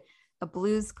could put a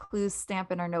Blue's Clues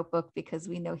stamp in our notebook because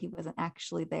we know he wasn't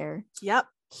actually there. Yep,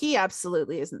 he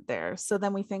absolutely isn't there. So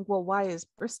then we think, well, why is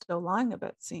Bristow lying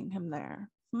about seeing him there?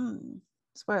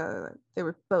 Spoiler alert, they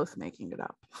were both making it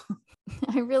up.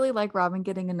 I really like Robin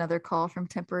getting another call from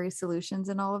Temporary Solutions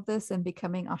in all of this and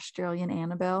becoming Australian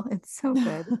Annabelle. It's so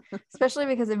good, especially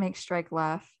because it makes Strike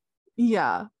laugh.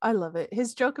 Yeah, I love it.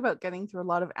 His joke about getting through a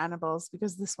lot of Annabelles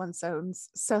because this one sounds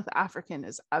South African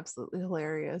is absolutely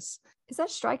hilarious. Is that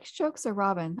Strike's jokes or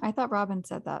Robin? I thought Robin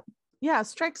said that. Yeah,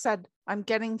 Strike said, I'm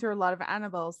getting through a lot of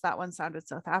Annabelles. That one sounded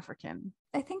South African.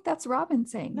 I think that's Robin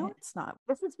saying No, it. it's not.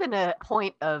 This has been a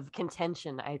point of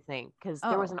contention, I think, because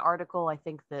there was an article, I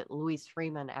think, that Louise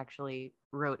Freeman actually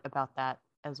wrote about that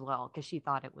as well, because she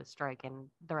thought it was Strike and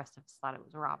the rest of us thought it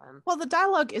was Robin. Well, the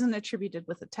dialogue isn't attributed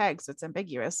with a tag, so it's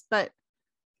ambiguous, but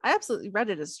I absolutely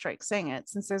read it as Strike saying it,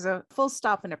 since there's a full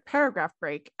stop and a paragraph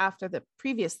break after the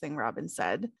previous thing Robin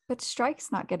said. But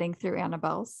Strike's not getting through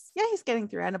Annabelle's. Yeah, he's getting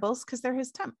through Annabelle's because they're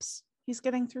his temps. He's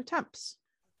getting through temps.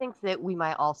 think that we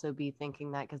might also be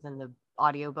thinking that because in the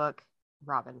audiobook,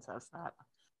 Robin says that.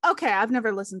 Okay, I've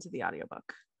never listened to the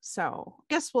audiobook. So I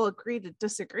guess we'll agree to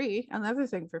disagree. Another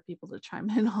thing for people to chime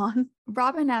in on.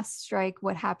 Robin asked Strike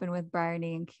what happened with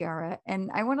Bryony and Kiara. And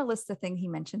I want to list the thing he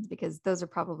mentions because those are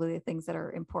probably the things that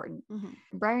are important.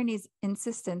 Bryony's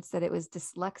insistence that it was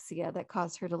dyslexia that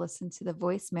caused her to listen to the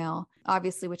voicemail,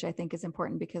 obviously, which I think is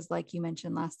important because, like you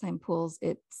mentioned last time, Pools,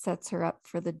 it sets her up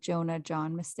for the Jonah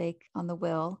John mistake on the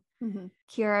will.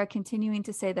 Kiara continuing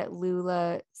to say that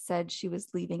Lula said she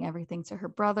was leaving everything to her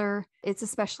brother. It's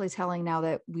especially telling now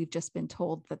that we've just been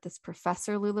told that this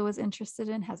professor Lula was interested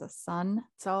in has a son.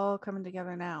 It's all coming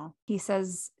together now. He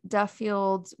says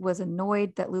Duffield was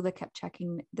annoyed that Lula kept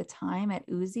checking the time at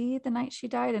Uzi the night she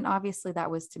died. And obviously that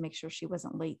was to make sure she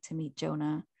wasn't late to meet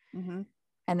Jonah. And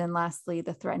then lastly,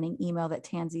 the threatening email that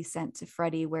Tansy sent to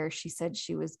Freddie where she said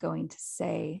she was going to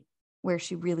say where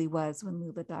she really was when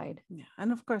Lula died. Yeah.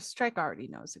 And of course, Strike already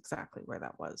knows exactly where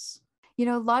that was. You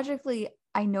know, logically,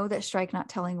 I know that Strike not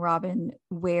telling Robin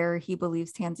where he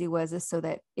believes Tansy was is so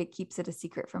that it keeps it a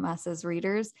secret from us as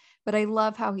readers. But I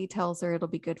love how he tells her it'll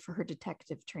be good for her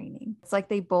detective training. It's like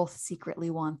they both secretly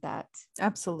want that.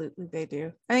 Absolutely, they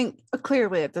do. I think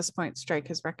clearly at this point, Strike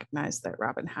has recognized that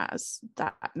Robin has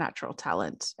that natural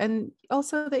talent and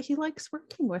also that he likes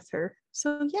working with her.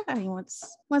 So yeah, he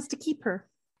wants to keep her.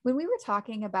 When we were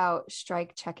talking about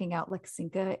Strike checking out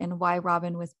Lexinka and why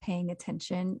Robin was paying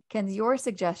attention, Ken, your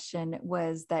suggestion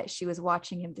was that she was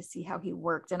watching him to see how he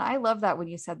worked. And I love that when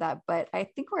you said that, but I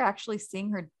think we're actually seeing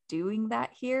her doing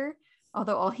that here,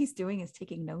 although all he's doing is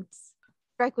taking notes.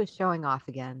 Strike was showing off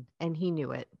again, and he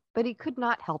knew it, but he could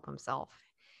not help himself.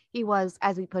 He was,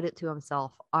 as he put it to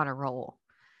himself, on a roll.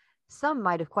 Some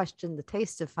might have questioned the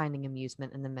taste of finding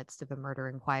amusement in the midst of a murder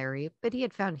inquiry, but he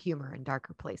had found humor in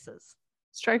darker places.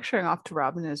 Strike showing off to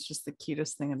Robin is just the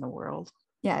cutest thing in the world.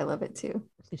 Yeah, I love it too.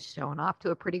 He's showing off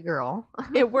to a pretty girl.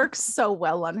 It works so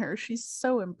well on her. She's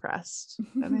so impressed.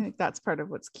 And I think that's part of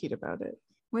what's cute about it.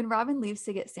 When Robin leaves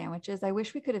to get sandwiches, I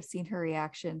wish we could have seen her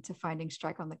reaction to finding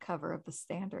Strike on the cover of the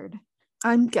Standard.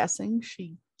 I'm guessing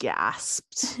she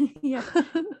gasped. Yeah.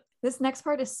 This next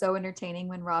part is so entertaining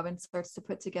when Robin starts to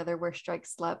put together where Strike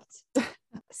slept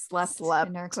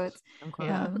in air quotes.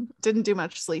 Yeah. Didn't do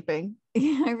much sleeping.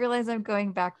 Yeah, I realize I'm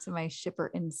going back to my shipper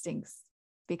instincts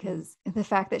because the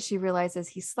fact that she realizes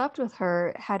he slept with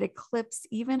her had eclipsed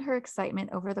even her excitement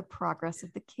over the progress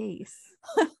of the case.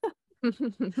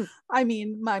 I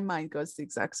mean, my mind goes the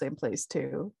exact same place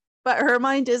too, but her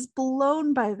mind is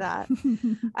blown by that.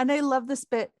 And I love this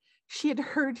bit. She had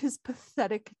heard his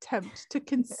pathetic attempt to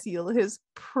conceal his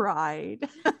pride.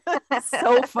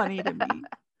 So funny to me.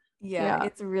 Yeah,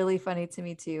 it's really funny to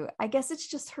me too. I guess it's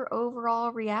just her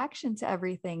overall reaction to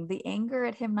everything. The anger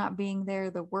at him not being there,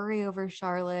 the worry over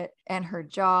Charlotte and her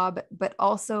job, but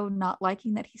also not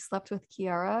liking that he slept with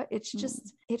Kiara. It's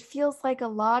just, it feels like a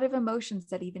lot of emotions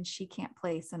that even she can't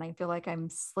place. And I feel like I'm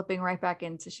slipping right back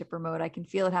into shipper mode. I can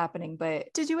feel it happening,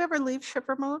 but... Did you ever leave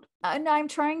shipper mode? No, I'm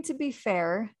trying to be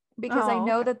fair. Because I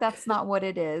know that that's not what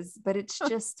it is, but it's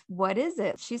just, what is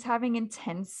it? She's having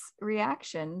intense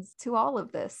reactions to all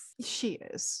of this. She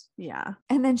is. Yeah.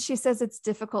 And then she says it's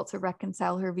difficult to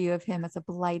reconcile her view of him as a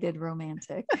blighted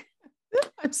romantic.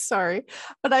 I'm sorry,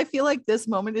 but I feel like this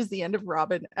moment is the end of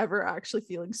Robin ever actually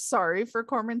feeling sorry for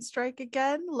Cormoran Strike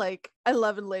again. Like, I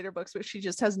love in later books, but she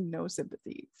just has no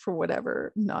sympathy for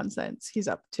whatever nonsense he's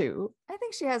up to. I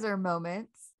think she has her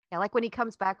moments. Yeah, like when he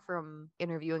comes back from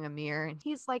interviewing Amir and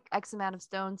he's like X amount of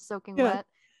stones soaking wet.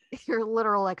 You're a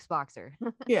literal ex-boxer.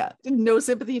 Yeah. No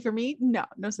sympathy for me? No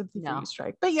sympathy for you,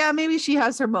 Strike. But yeah, maybe she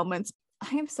has her moments.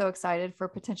 I am so excited for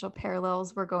potential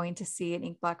parallels we're going to see in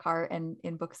Ink Black Heart and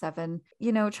in book 7.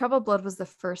 You know, Troubled Blood was the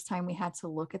first time we had to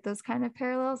look at those kind of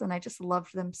parallels, and I just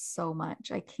loved them so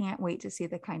much. I can't wait to see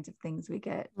the kinds of things we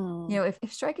get. You know, if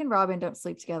Strike and Robin don't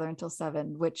sleep together until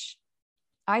 7, which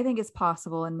I think is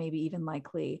possible and maybe even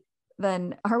likely,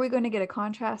 then are we going to get a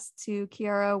contrast to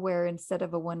Kiara where instead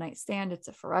of a one-night stand, it's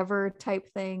a forever type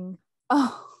thing?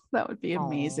 Oh, that would be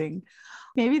amazing.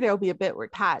 Maybe there'll be a bit where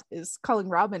Pat is calling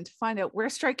Robin to find out where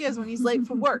Strike is when he's late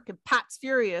for work, and Pat's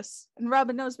furious, and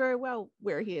Robin knows very well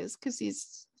where he is because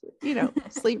he's, you know,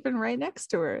 sleeping right next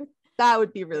to her. That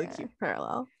would be a really cute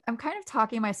parallel. I'm kind of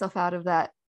talking myself out of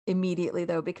that immediately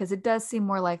though, because it does seem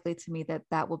more likely to me that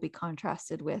that will be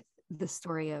contrasted with the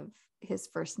story of his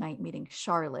first night meeting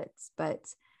Charlotte, but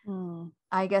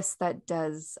I guess that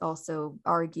does also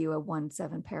argue a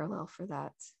 1-7 parallel for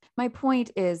that. My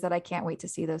point is that I can't wait to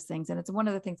see those things, and it's one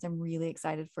of the things I'm really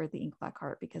excited for the Ink Black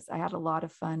Heart because I had a lot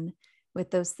of fun with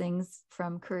those things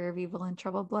from Career of Evil and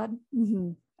Troubled Blood.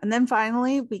 And then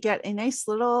finally, we get a nice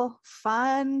little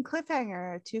fun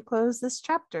cliffhanger to close this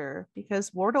chapter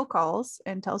because Wardle calls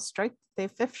and tells Strike they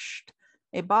fished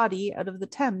a body out of the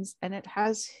Thames and it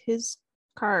has his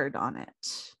card on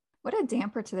it. What a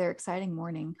damper to their exciting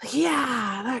morning.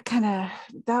 Yeah,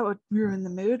 that would ruin the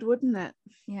mood, wouldn't it?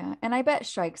 Yeah. And I bet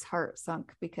Strike's heart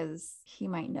sunk because he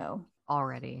might know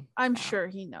already. I'm sure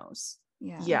he knows.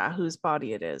 Yeah. Whose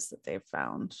body it is that they've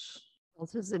found.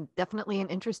 This is definitely an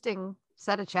interesting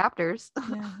set of chapters.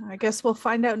 Yeah, I guess we'll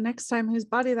find out next time whose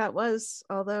body that was,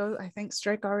 although I think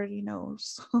Strike already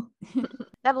knows.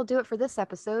 That'll do it for this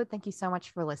episode. Thank you so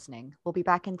much for listening. We'll be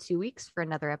back in 2 weeks for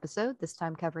another episode, this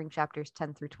time covering chapters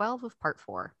 10 through 12 of part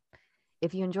 4.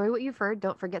 If you enjoy what you've heard,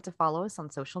 don't forget to follow us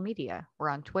on social media. We're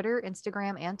on Twitter,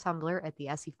 Instagram, and Tumblr at the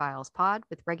SE Files Pod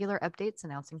with regular updates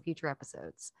announcing future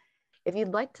episodes. If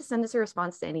you'd like to send us a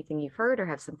response to anything you've heard or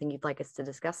have something you'd like us to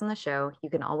discuss on the show,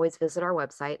 you can always visit our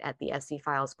website at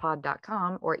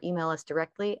thesefilespod.com or email us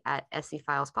directly at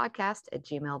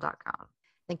sefilespodcast@gmail.com.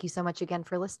 Thank you so much again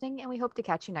for listening, and we hope to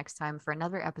catch you next time for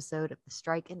another episode of the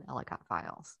Strike and Ellicott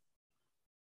Files.